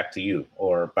give it back to you,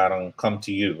 or parang come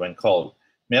to you when called.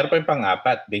 Meron pa yung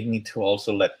pang-apat, they need to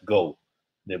also let go,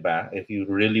 diba? If you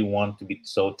really want to be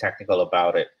so technical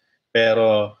about it.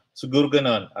 Pero siguro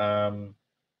ganun,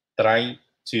 try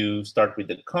to start with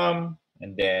the come,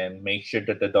 and then make sure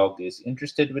that the dog is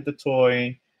interested with the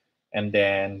toy, and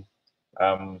then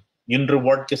yung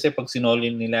reward kasi pag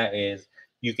sinolin nila is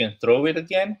you can throw it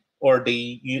again, or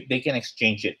they can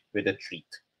exchange it with a treat.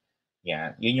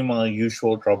 Yeah, yun yung mga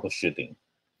usual troubleshooting.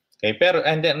 Okay, pero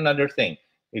and then another thing,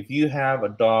 if you have a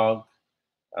dog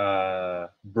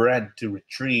bred to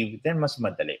retrieve, then mas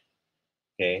madali.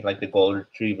 Okay, like the golden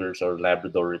retrievers or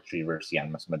Labrador retrievers, yan,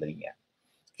 mas madali yan.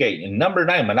 Okay, in number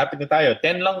 9, malapit na tayo.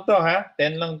 10 lang to, ha?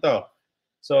 10 lang to.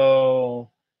 So,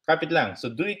 kapit lang.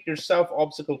 So, do-it-yourself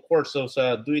obstacle course. So,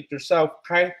 sa do-it-yourself,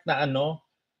 kahit na ano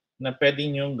na pwede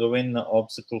nyong gawin na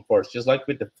obstacle course. Just like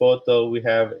with the photo, we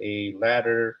have a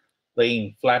ladder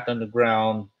laying flat on the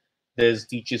ground. This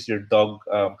teaches your dog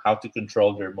how to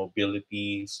control their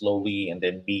mobility slowly and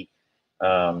then be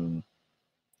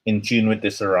in tune with the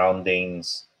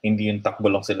surroundings. Hindi yung takbo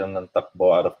lang sila ng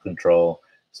takbo out of control.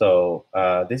 So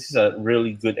this is a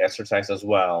really good exercise as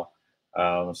well.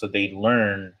 So they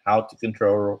learn how to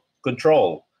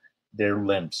control their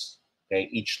limbs.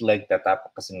 Okay, each leg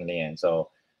tatapak kasi nila yan.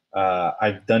 So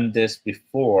I've done this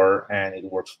before, and it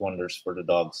works wonders for the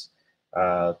dogs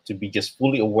to be just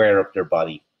fully aware of their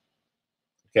body.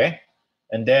 Okay,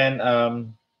 and then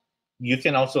you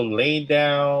can also lay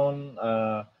down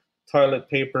toilet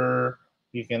paper.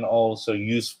 You can also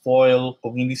use foil.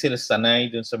 Kung hindi sila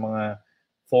sanay dun sa mga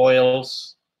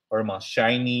foils or mga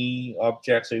shiny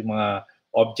objects or yung mga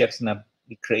objects na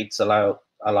it creates a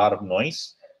lot of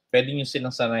noise, pwede nyo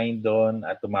silang sanayin doon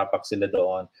at tumapak sila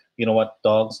doon. You know what?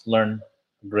 Dogs learn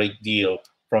a great deal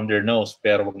from their nose,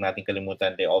 pero wag natin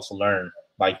kalimutan, they also learn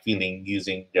by feeling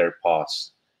using their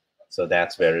paws. So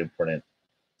that's very important.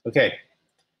 Okay.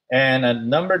 And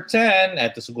number 10,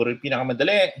 ito siguro yung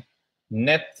pinakamadali,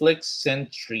 Netflix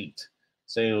and treat.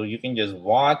 So you can just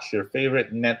watch your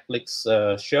favorite Netflix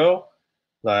show,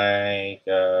 like,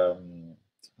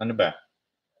 ano ba?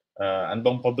 Ano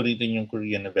bang paborito niyong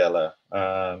Korean novela?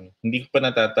 Hindi ko pa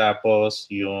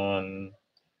natatapos yung,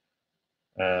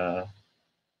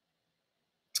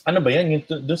 ano ba yan? Yung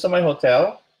doon sa may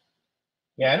hotel?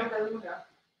 Yan?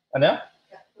 Ano?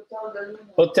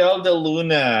 Hotel de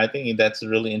Luna. I think that's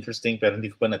really interesting, pero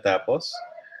hindi ko pa natapos.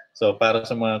 So para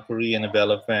sa mga Korean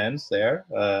novela fans there,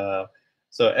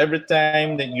 so every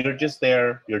time that you're just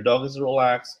there, your dog is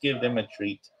relaxed, give them a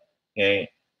treat. Okay,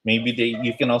 maybe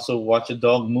you can also watch a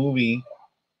dog movie,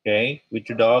 okay, with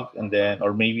your dog, and then,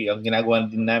 or maybe ang ginagawa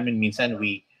din namin minsan,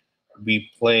 we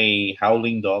play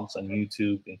Howling Dogs on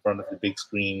YouTube in front of the big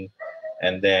screen,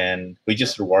 and then we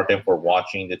just reward them for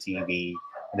watching the TV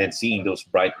and then seeing those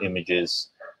bright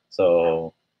images.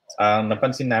 So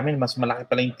napansin namin, mas malaki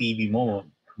pala yung TV mo,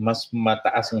 mas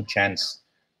mataas ang chance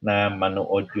na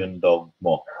manood yung dog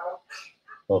mo.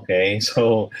 Okay?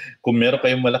 So, kung meron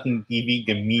kayong malaking TV,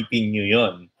 gamitin nyo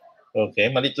yun. Okay?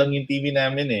 Malit lang yung TV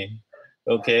namin eh.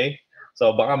 Okay?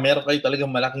 So, baka meron kayo talagang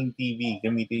malaking TV,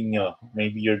 gamitin nyo.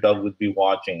 Maybe your dog would be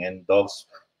watching, and dogs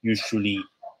usually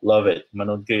love it.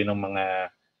 Manood kayo ng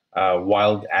mga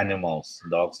wild animals.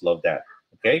 Dogs love that.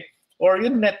 Okay? Or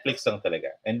yung Netflix lang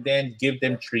talaga. And then give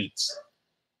them treats.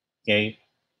 Okay?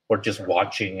 Or just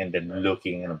watching and then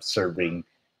looking and observing.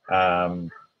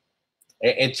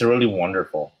 It's really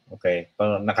wonderful. Okay?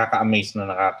 Nakaka-amaze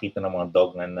na nakakita ng mga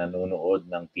dog na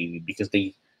nanonood ng TV because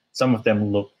some of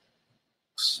them look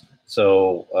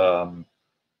so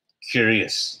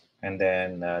curious, and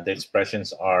then the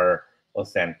expressions are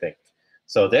authentic.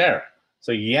 So there.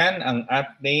 So yan ang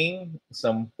ating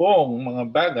 10 mga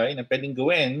bagay na pwedeng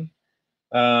gawin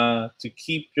to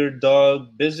keep your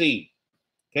dog busy.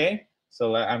 Okay?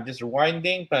 So I'm just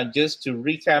rewinding, but just to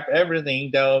recap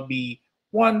everything, that will be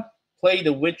 1, play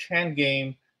the witch hand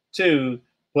game. 2,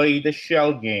 play the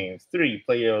shell game. 3,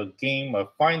 play a game of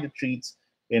find the treats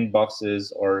in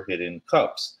boxes or hidden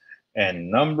cups. And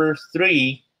number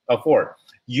 4,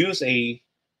 use a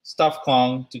stuffed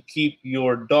Kong to keep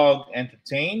your dog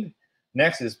entertained.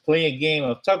 Next is play a game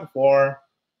of tug of war.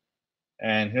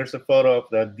 And here's a photo of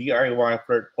the DIY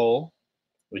flirt pole,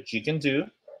 which you can do.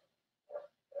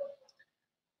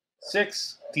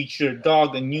 6, teach your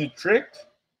dog a new trick.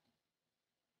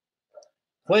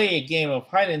 Play a game of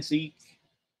hide and seek.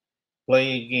 Play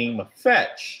a game of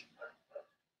fetch.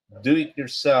 Do it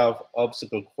yourself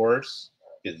obstacle course.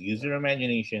 Just use your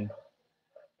imagination.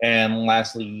 And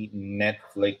lastly,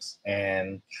 Netflix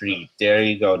and treat. There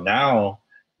you go. Now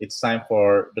it's time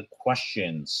for the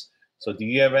questions. So do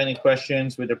you have any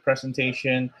questions with the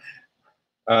presentation?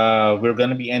 We're going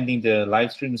to be ending the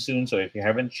live stream soon. So if you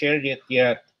haven't shared it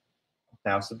yet,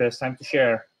 now's the best time to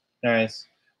share, guys.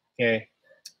 Okay.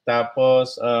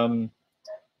 Tapos,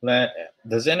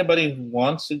 does anybody who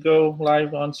wants to go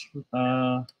live on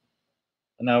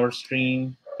our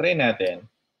stream? Try natin.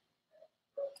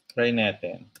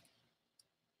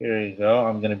 Here you go.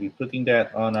 I'm going to be putting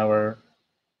that on our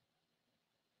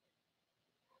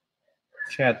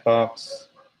chat box.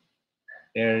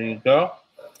 There you go.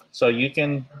 So you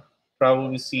can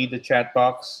probably see the chat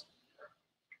box.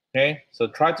 Okay, so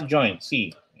try to join.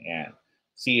 See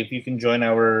if you can join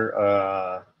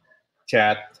our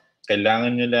chat.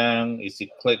 Kailangan nyo lang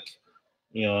click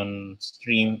yung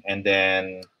stream, and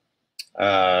then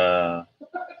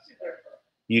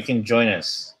you can join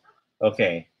us.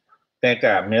 Okay.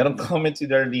 Teka, meron comment si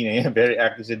Darlene. Very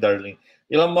active si Darlene.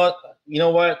 You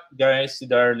know what, guys? Si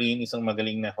Darlene isang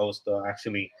magaling na host.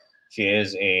 Actually, she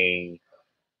is a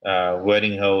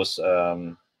wedding host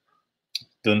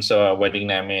dun sa wedding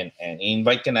namin. And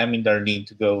invite ka namin, Darlene,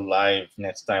 to go live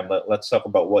next time. Let's talk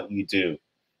about what you do.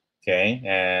 Okay?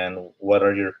 And what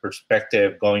are your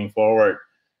perspective going forward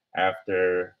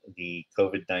after the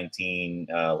COVID-19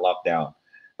 lockdown?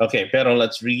 Okay, pero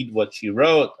let's read what she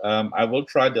wrote. I will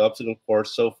try the obstacle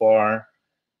course. So far,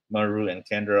 Maru and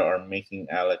Kendra are making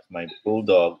Alec, my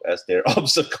bulldog, as their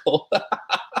obstacle.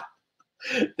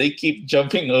 They keep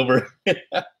jumping over.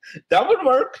 That would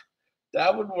work.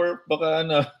 Baka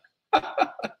ano.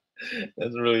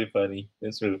 That's really funny.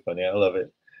 I love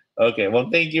it. Okay, well,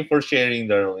 thank you for sharing,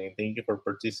 Darlene. Thank you for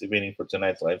participating for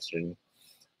tonight's live stream.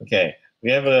 Okay,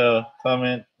 we have a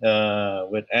comment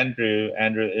with Andrew.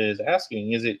 Andrew is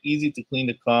asking, is it easy to clean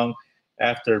the Kong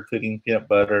after putting peanut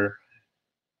butter?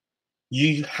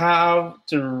 You have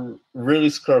to really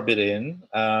scrub it in.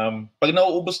 Pag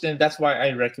nauubos din, that's why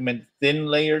I recommend thin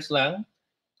layers lang.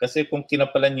 Kasi kung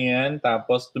kinapalan nyo yan,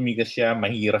 tapos tumigas siya,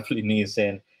 mahirap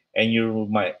linisin. And you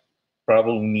might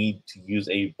probably need to use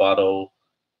a bottle,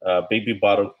 baby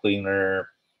bottle cleaner.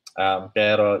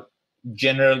 Pero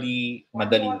generally,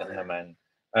 madali lang naman.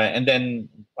 And then,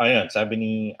 ayun, sabi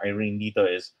ni Irene dito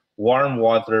is, warm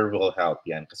water will help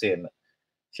yan. Kasi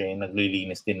siya yung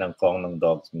naglilinis din ng kong ng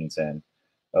dogs minsan.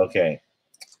 Okay.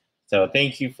 So,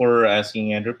 thank you for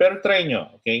asking, Andrew. Pero try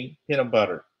nyo, okay? Peanut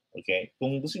butter. Okay?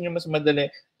 Kung gusto nyo mas madali,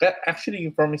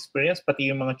 actually, from experience, pati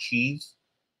yung mga cheese,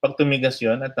 pag tumigas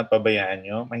yun at napabayaan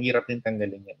nyo, mahirap din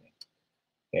tanggalin yan.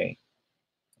 Okay?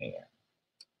 Ayan.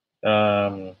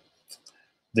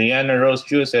 Diana Rose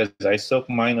Chu says, I soak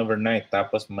mine overnight,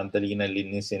 tapos madali na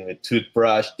linisin with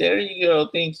toothbrush. There you go.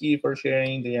 Thank you for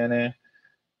sharing, Diana.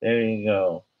 There you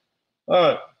go.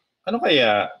 Oh, ano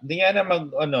kaya? Diana,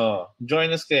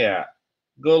 join us kaya.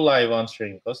 Go live on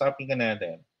stream. Kausapin ka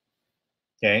natin.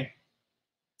 Okay?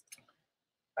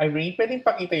 Irene, pwedeng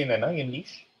pakita yun, yung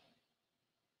leash?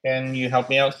 Can you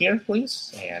help me out here,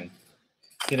 please? Ayan.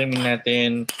 Kiramin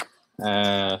natin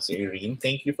si Irene.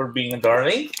 Thank you for being a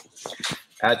darling.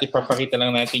 At ipapakita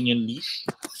lang natin yung leash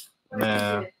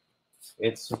na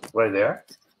it's right there.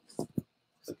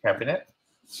 The cabinet.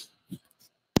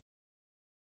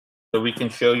 So we can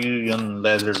show you yung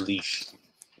leather leash.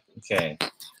 Okay.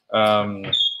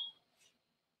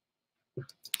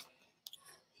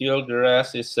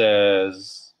 Hilderas, it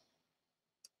says,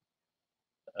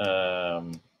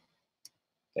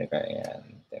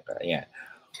 teka,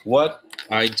 what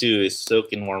I do is soak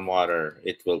in warm water.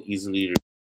 It will easily,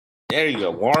 there you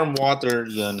go, warm water,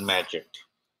 yun magic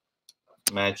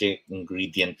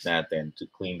ingredient natin to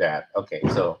clean that. Okay,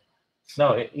 so,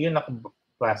 no, yun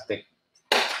plastic.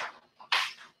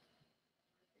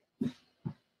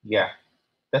 Yeah,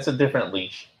 that's a different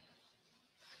leash.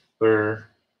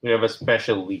 We have a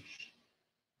special leash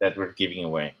that we're giving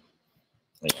away.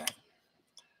 Yeah.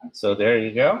 So there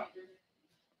you go.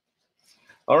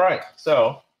 All right,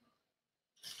 so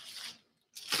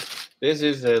this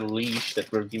is a leash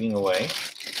that we're giving away.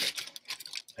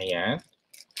 Ayan.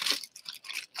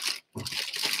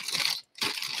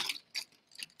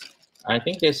 I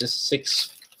think this is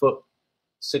 6 foot.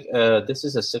 This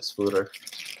is a 6-footer.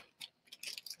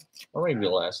 Or maybe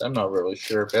less. I'm not really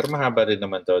sure. Pero mahaba rin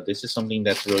naman to. This is something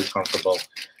that's really comfortable.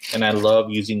 And I love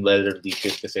using leather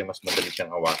leashes kasi mas madali siyang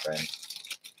hawakan.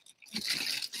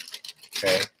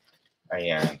 Okay.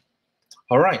 Ayan.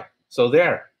 All right. So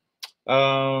there.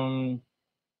 Walang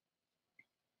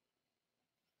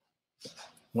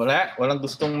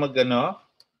gustong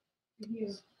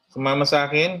sumama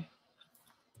sa akin?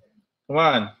 Come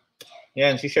on.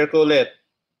 Yan, share ko ulit.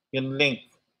 Yung link.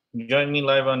 Join me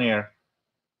live on air.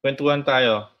 Kwentuhan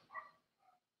tayo.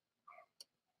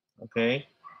 Okay?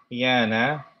 Yan,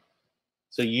 ha?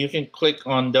 So you can click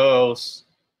on those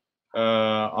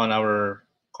on our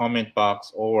comment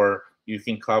box, or you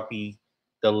can copy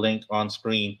the link on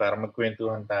screen para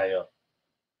magkwentuhan tayo.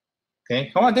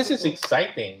 Okay? Come on, this is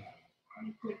exciting.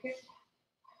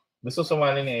 Gusto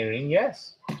sumali ni Irene?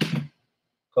 Yes.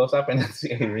 Kausapin natin si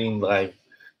Irene live.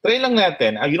 Try lang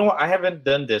natin. You know what? I haven't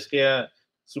done this, kaya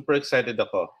super excited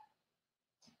ako.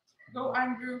 Go,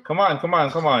 Andrew. Come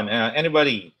on.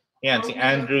 Anybody? Yeah, see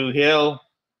Andrew Hill,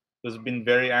 who's been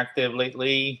very active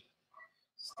lately.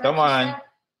 Come on.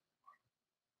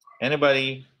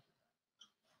 Anybody?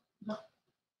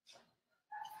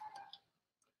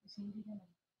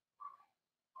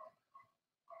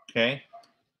 Okay.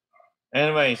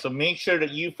 Anyway, so make sure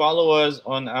that you follow us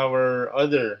on our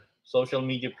other social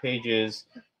media pages.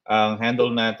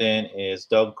 Handle natin is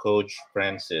Dog Coach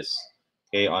Francis.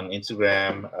 Okay, on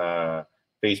Instagram,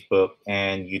 Facebook,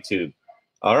 and YouTube.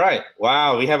 All right.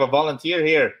 Wow, we have a volunteer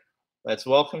here. Let's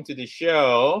welcome to the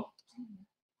show,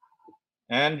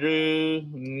 Andrew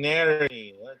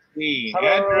Neri. Let's see. Hello.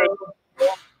 Andrew.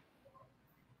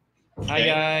 Hi,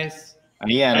 guys.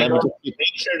 Yeah, let me just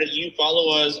make sure that you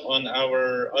follow us on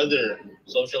our other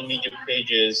social media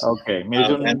pages. Okay,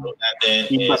 medyo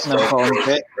feedback ng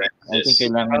konti. I think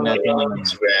kailangan natin ng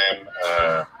Instagram,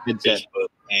 Facebook,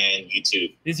 and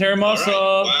YouTube. This is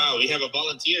Hermoso. Right. Wow, we have a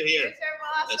volunteer here.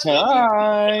 This is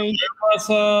Hi.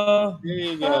 Hermoso. There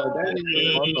you go. That is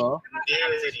Hermoso.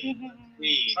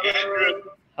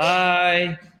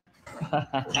 Hi.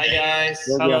 Hi, guys.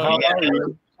 Hello. How are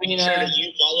you? Make sure that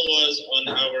you follow us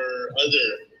on our other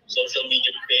social media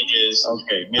pages.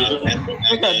 Okay.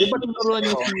 Teka, di ba tinuruan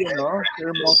niyo si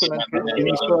Hermoso ng tricks? Can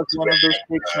you show us one of those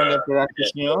tricks na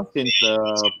na-practice niyo since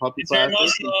puppy classes?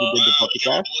 Since you did the puppy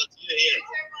class?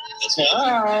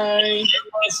 Hi.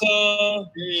 Hermoso.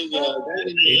 There you go.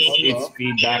 It's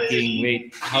feedbacking.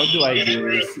 Wait, how do I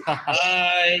do this?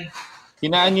 Hi.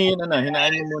 Hinaan nyo yun,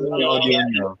 hinaan nyo muna yung audio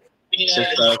nyo.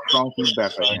 Just strong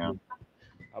feedback right now.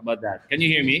 How about that? Can you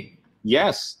hear me?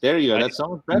 Yes, there you go. That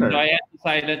sounds better. So I had to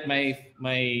silence my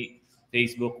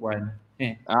Facebook one.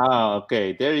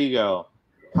 Okay. There you go.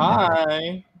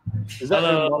 Hi. Is that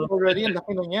Hello. already? Ang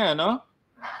laki na niya, no?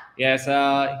 Yes,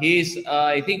 he's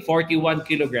I think 41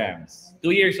 kilograms.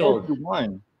 2 years old.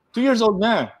 41. 2 years old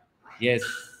na. Yes.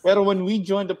 Pero when we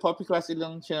joined the puppy class,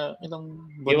 ilang He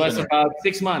was about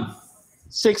 6 months.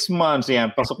 6 months, yeah.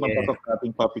 Pasok na pasok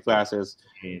ating puppy classes.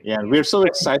 Yeah, we're so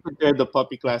excited to have the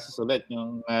puppy classes ulit.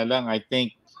 Yung lang, I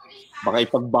think, baka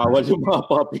ipagbawal yung mga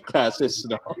puppy classes,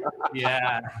 no?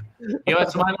 Yeah. He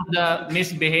was one of the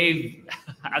misbehaved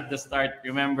at the start,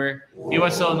 remember? He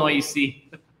was so noisy.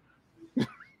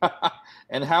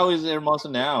 And how is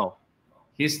Hermoso now?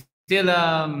 He's still,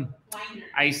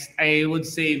 I would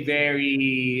say,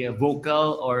 very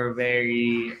vocal or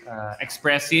very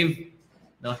expressive.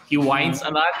 No, he whines a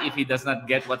lot if he does not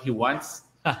get what he wants.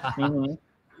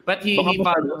 But he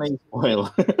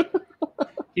spoil.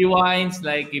 He whines,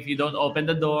 like if you don't open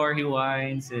the door, he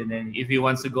whines, and then if he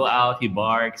wants to go out, he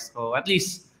barks. So at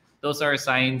least those are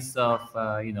signs of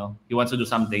he wants to do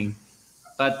something.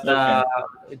 But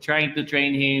trying to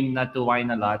train him not to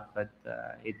whine a lot, but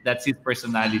that's his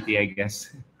personality, I guess.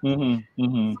 All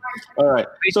right.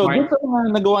 So dito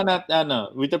nga nagawa natin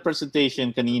with the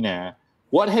presentation kanina.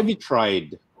 What have you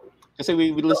tried? Kasi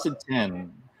we listed 10.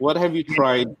 What have you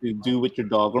tried to do with your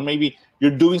dog? Or maybe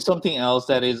you're doing something else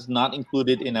that is not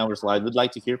included in our slide. We'd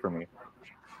like to hear from you.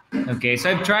 Okay, so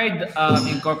I've tried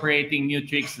incorporating new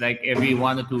tricks like every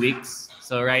 1 or 2 weeks.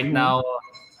 So right now,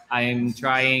 I'm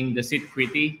trying the sit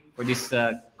pretty for this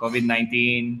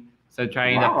COVID-19. So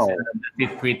trying the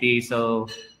sit pretty. So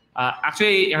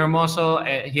actually, Hermoso,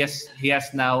 he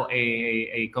has now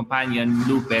a companion,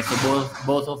 Lupe. So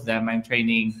both of them, I'm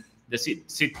training the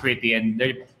sit pretty, and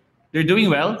they're doing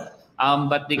well.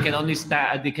 But they can only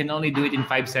do it in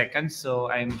 5 seconds. So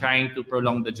I'm trying to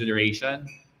prolong the duration.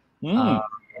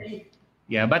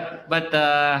 Yeah, but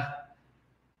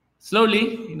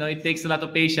slowly, it takes a lot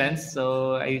of patience.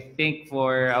 So I think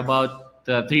for about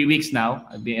 3 weeks now,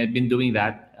 I've been doing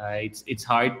that. It's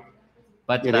hard,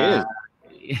 but it is.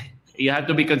 You have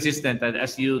to be consistent,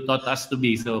 as you taught us to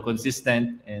be. So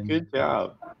consistent. And good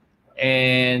job.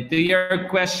 And to your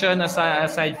question,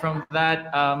 aside from that,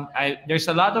 there's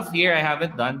a lot of here I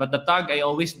haven't done, but the tug I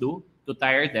always do to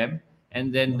tire them.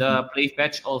 And then the play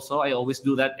fetch also, I always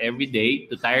do that every day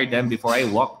to tire them before I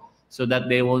walk, so that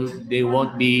they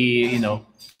won't be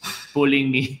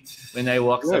pulling me when I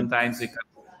walk. Sometimes, because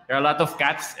there are a lot of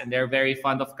cats and they're very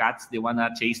fond of cats. They wanna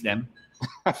chase them.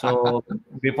 So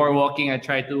before walking, I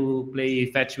try to play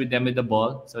fetch with them with the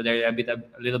ball, so they're a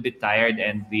little bit tired,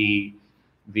 and the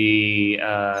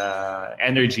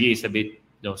energy is a bit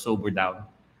sober down.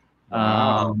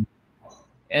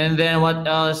 And then what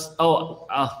else?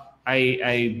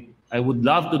 I would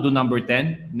love to do number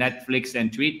 10, Netflix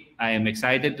and treat. I am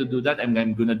excited to do that. I'm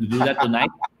gonna do that tonight.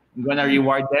 I'm gonna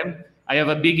reward them. I have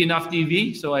a big enough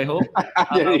TV, so I hope.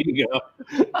 There you go.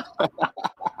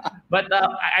 But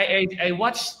I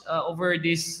watched over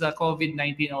this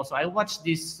COVID-19 also. I watched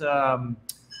this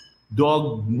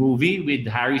dog movie with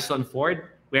Harrison Ford,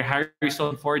 where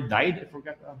Harrison Ford died. I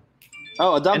forgot.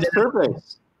 A Dog's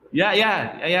Purpose.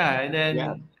 Yeah. And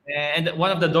then and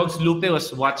one of the dogs, Lupe,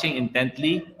 was watching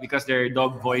intently because they're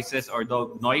dog voices or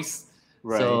dog noise.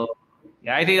 Right. So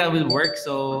yeah, I think that will work.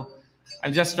 So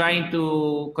I'm just trying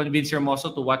to convince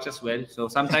Hermoso to watch as well. So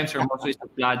sometimes Hermoso is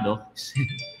suplado.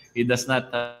 He does not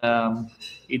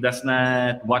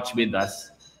watch with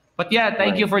us. But yeah,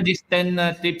 thank you for these 10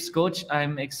 tips, Coach.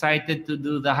 I'm excited to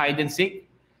do the hide and seek.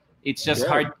 It's just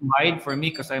hard to hide for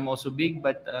me because I'm also big,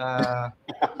 but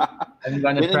I'm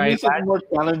gonna try that. It's more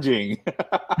challenging.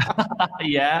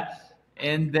 Yeah,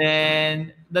 and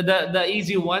then the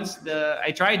easy ones.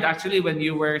 I tried actually when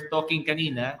you were talking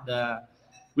kanina, the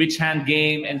which hand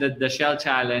game and the shell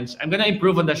challenge. I'm gonna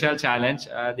improve on the shell challenge.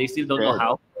 They still don't know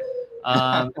how.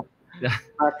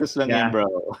 Practice lang yan, bro.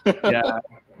 Yeah,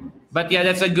 but yeah,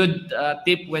 that's a good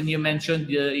tip when you mentioned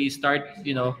you start,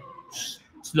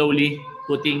 slowly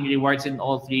putting rewards in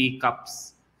all 3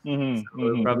 cups. So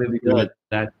we'll probably do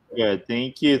that. Good.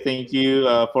 Thank you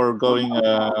for going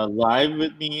live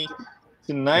with me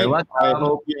tonight. I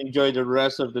hope you enjoy the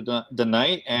rest of the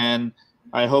night, and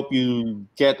I hope you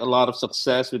get a lot of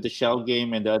success with the shell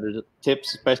game and the other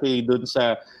tips, especially dun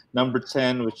sa number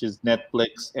 10, which is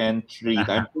Netflix and treat.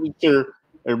 I'm pretty sure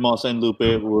Hermosa and Lupe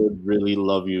would really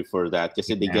love you for that because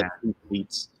they get 2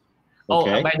 treats.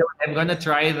 Okay. Oh, by the way, I'm gonna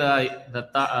try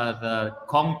the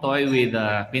Kong toy with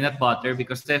peanut butter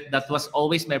because that was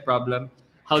always my problem.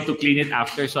 how to clean it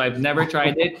after. So I've never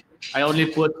tried it. I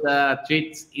only put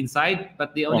treats inside,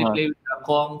 but they only play with the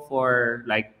Kong for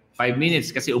like 5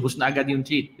 minutes kasi ubos na agad yung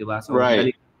treat, di ba? So,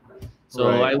 Right.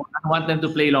 So Right. I want them to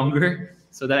play longer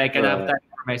so that I can have Right. time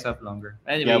for myself longer.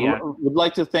 Yeah, Anyway, would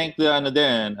like to thank the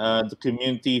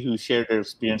community who shared their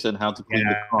experience on how to clean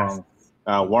the Kong.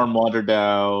 Warm water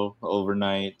down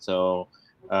overnight, so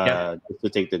just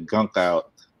to take the gunk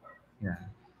out. Yeah.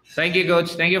 Thank you,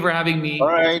 Coach. Thank you for having me.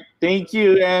 All right, thank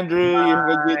you, Andrew. You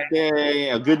have a good day.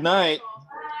 A good night.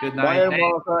 Good Bye, night. Thanks.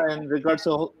 Martha, and regards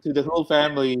to the whole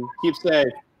family. Keep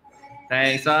safe.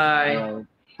 Thanks. Bye.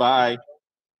 Bye.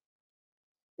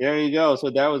 There you go. So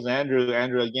that was Andrew.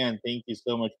 Andrew, again, thank you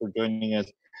so much for joining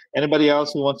us. Anybody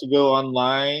else who wants to go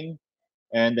online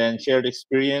and then share the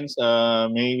experience?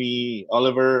 Maybe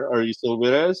Oliver, are you still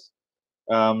with us?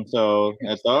 So,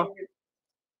 eto.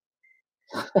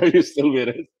 Are you still with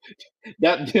us?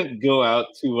 That didn't go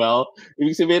out too well.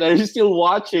 Ibig sabihin, are you still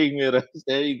watching with us?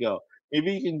 There you go.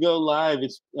 Maybe you can go live,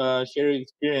 share your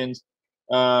experience.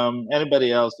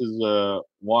 Anybody else is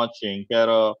watching.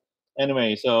 Pero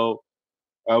anyway, so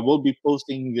we'll be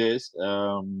posting this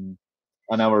on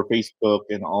our Facebook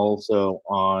and also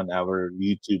on our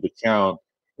YouTube account.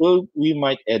 We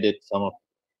might edit some of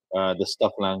the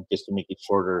stuff lang just to make it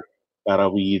shorter, para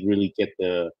we really get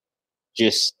the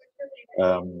gist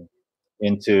um,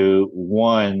 into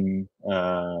one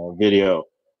video.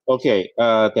 Okay,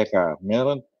 teka,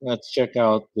 let's check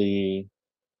out the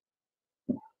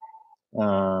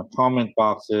comment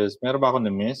boxes. Meron ba ako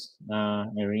na-miss,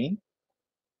 Irene?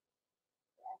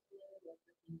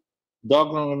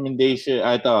 Dog recommendation.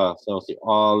 Ito. So, si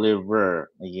Oliver.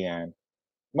 Ayan.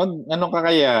 Ano ka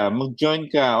kaya? Mag-join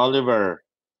ka, Oliver.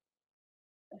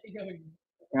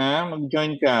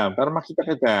 Mag-join ka para makita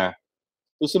kita.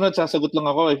 Susunod, sasagot lang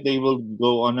ako if they will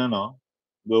go on,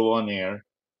 go on air.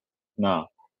 No.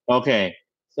 Okay.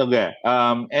 So,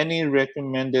 any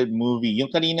recommended movie? Yung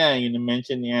kanina, yung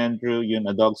na-mention ni Andrew, yung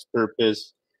A Dog's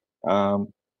Purpose.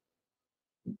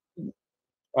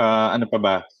 Ano pa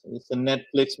ba? Sa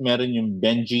Netflix, meron yung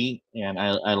Benji. And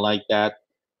I like that.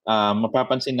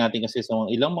 Mapapansin natin kasi sa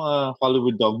ilang mga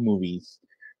Hollywood dog movies,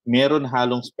 meron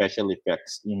halong special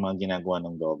effects yung mga ginagawa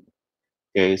ng dog.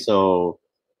 Okay, so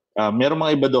meron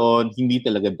mga iba doon, hindi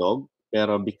talaga dog.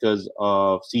 Pero because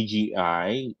of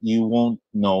CGI, you won't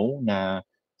know na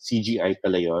CGI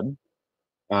pala yun.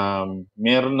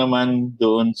 Meron naman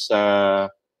doon sa,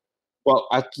 well,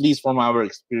 at least from our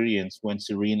experience when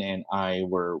Serena and I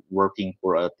were working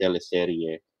for a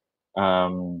teleserye,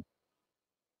 ano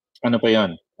pa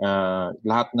yun?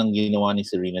 Lahat ng ginawa ni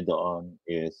Serena doon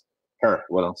is her.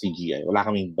 Walang CGI. Wala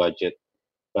kaming budget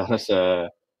para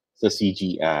sa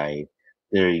CGI.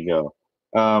 There you go.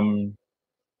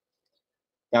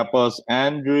 Tapos,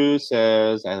 Andrew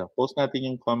says, post natin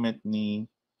yung comment ni...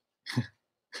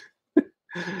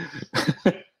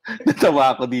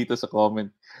 Natawa ako dito sa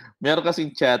comment. Meron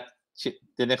kasing chat,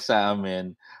 tinext sa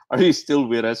amin, are you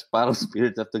still with us? Parang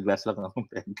Spirit of the Glass lang akong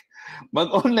peg.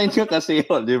 Mag-online ka kasi,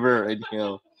 Oliver and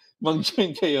Hill.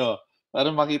 Mag-join kayo para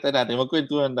makita natin.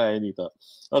 Magkwentuhan tayo dito.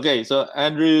 Okay, so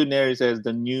Andrew Neri says,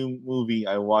 the new movie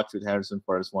I watched with Harrison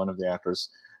Ford, one of the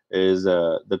actors, is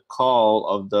The Call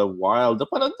of the Wild.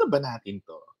 Napanood na ba natin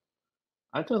to?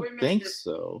 I don't think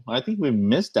so. I think we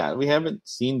missed that. We haven't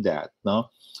seen that,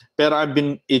 no? But I've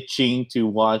been itching to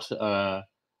watch The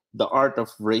Art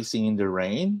of Racing in the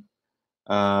Rain.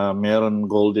 Meron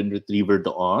Golden Retriever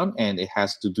doon, and it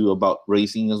has to do about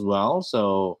racing as well.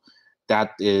 So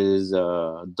that is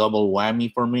a double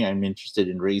whammy for me. I'm interested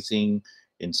in racing,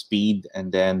 in speed,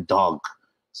 and then dog.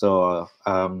 So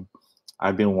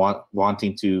I've been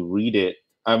wanting to read it.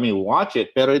 I mean, watch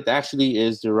it, but it actually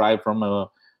is derived from a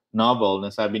novel na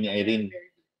sabi ni Irene,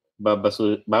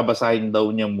 babasahin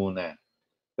daw niya muna.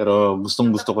 Pero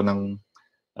gustong-gusto ko ng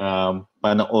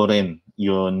panoorin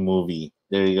yun movie.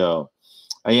 There you go.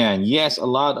 Ayan, yes, a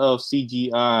lot of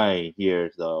CGI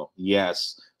here though.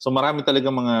 Yes. So marami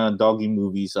talaga mga doggy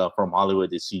movies from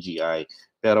Hollywood is CGI.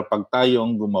 Pero pag tayo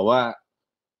ang gumawa,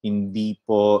 hindi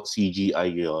po CGI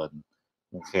yon.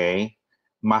 Okay?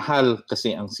 Mahal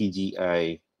kasi ang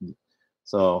CGI.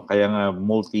 So, kaya nga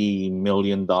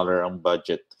multi-million dollar ang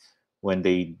budget when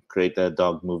they create a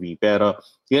dog movie. Pero,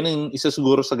 yun ang isa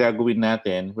siguro sa gagawin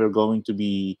natin. We're going to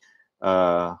be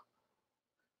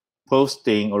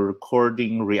posting or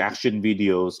recording reaction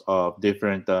videos of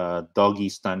different doggy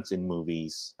stunts in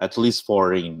movies. At least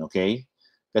foreign, okay?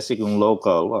 Kasi kung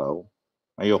local, wow,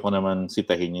 ayoko naman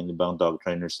sitahin yung ibang dog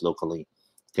trainers locally.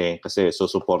 Okay? Kasi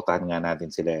susuportahan nga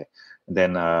natin sila. And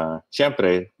then,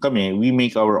 syempre, kami, we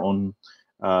make our own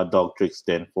dog tricks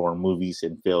then for movies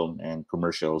and film and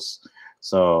commercials.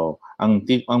 So, ang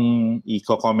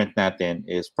i-comment natin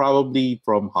is probably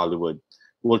from Hollywood.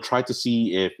 We'll try to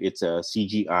see if it's a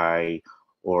CGI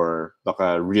or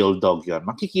baka real dog yon.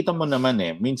 Makikita mo naman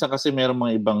eh. Minsan kasi meron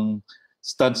mga ibang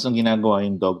stunts na ginagawa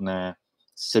yung dog na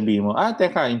sabihin mo,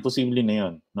 teka, imposible na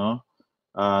yon, no?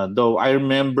 Though I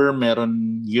remember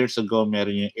meron years ago,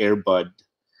 meron yung Airbud.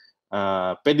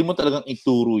 Pwede mo talagang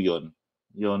ituro yon.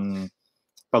 Yung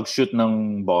pag-shoot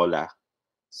ng bola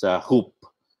sa hoop.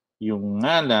 Yung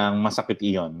nga lang, masakit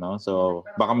iyon, no? So,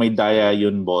 baka may daya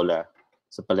yun bola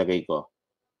sa palagay ko.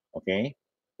 Okay?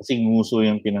 Kasi nguso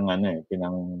yung pinang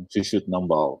shoot ng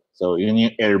ball. So, yun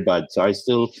yung Airbud. So, I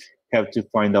still have to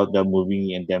find out the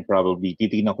movie and then probably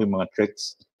titignan ko yung mga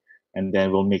tricks and then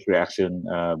we'll make reaction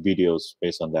videos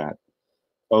based on that.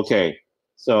 Okay.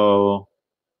 So,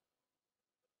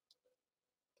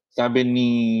 sabi ni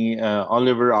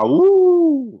Oliver,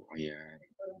 woo! Ayan.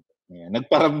 Ayan.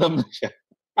 Nagparamdam na siya.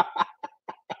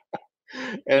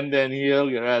 And then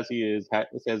Hill Garasi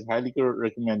says highly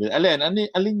recommended.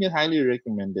 Alin yung highly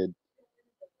recommended?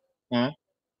 Huh?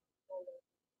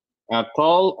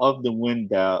 Call of the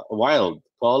Wind, Wild.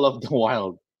 Call of the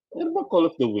Wild. Ano ba Call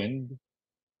of the Wind?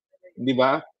 Di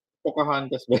ba?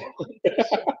 Pocahontas ba?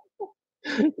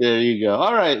 There you go.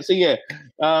 All right. So yeah,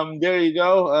 there you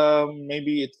go.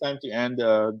 Maybe it's time to end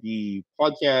the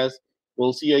podcast.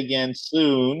 We'll see you again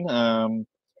soon.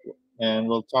 And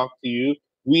we'll talk to you.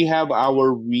 We have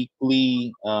our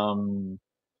weekly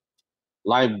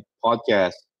live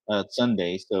podcast at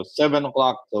Sunday. So 7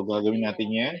 o'clock. So gagawin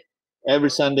natin yan. Every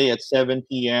Sunday at 7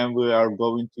 p.m. we are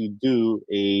going to do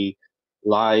a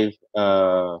live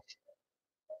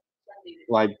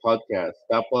live podcast.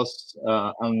 Tapos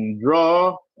ang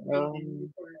draw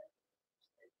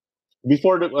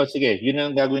before the sige, yun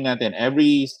ang gagawin natin.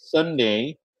 Every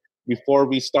Sunday before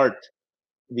we start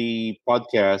the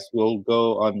podcast, we'll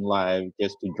go on live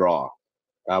just to draw.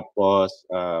 Tapos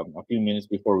a few minutes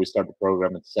before we start the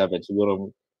program at 7, so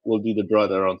we'll do the draw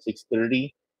at around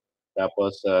 6:30.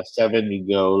 Tapos 7 we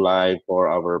go live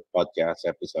for our podcast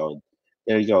episode.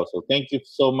 There you go. So thank you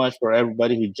so much for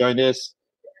everybody who joined us.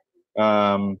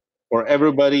 For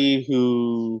everybody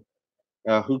who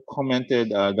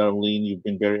commented, Darlene, you've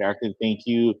been very active. Thank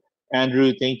you,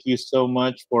 Andrew. Thank you so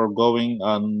much for going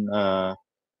on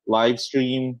live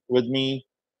stream with me.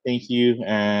 Thank you,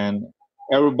 and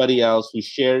everybody else who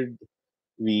shared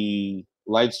the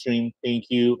live stream.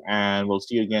 Thank you, and we'll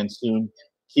see you again soon.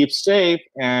 Keep safe,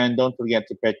 and don't forget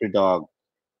to pet your dog.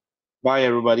 Bye,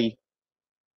 everybody.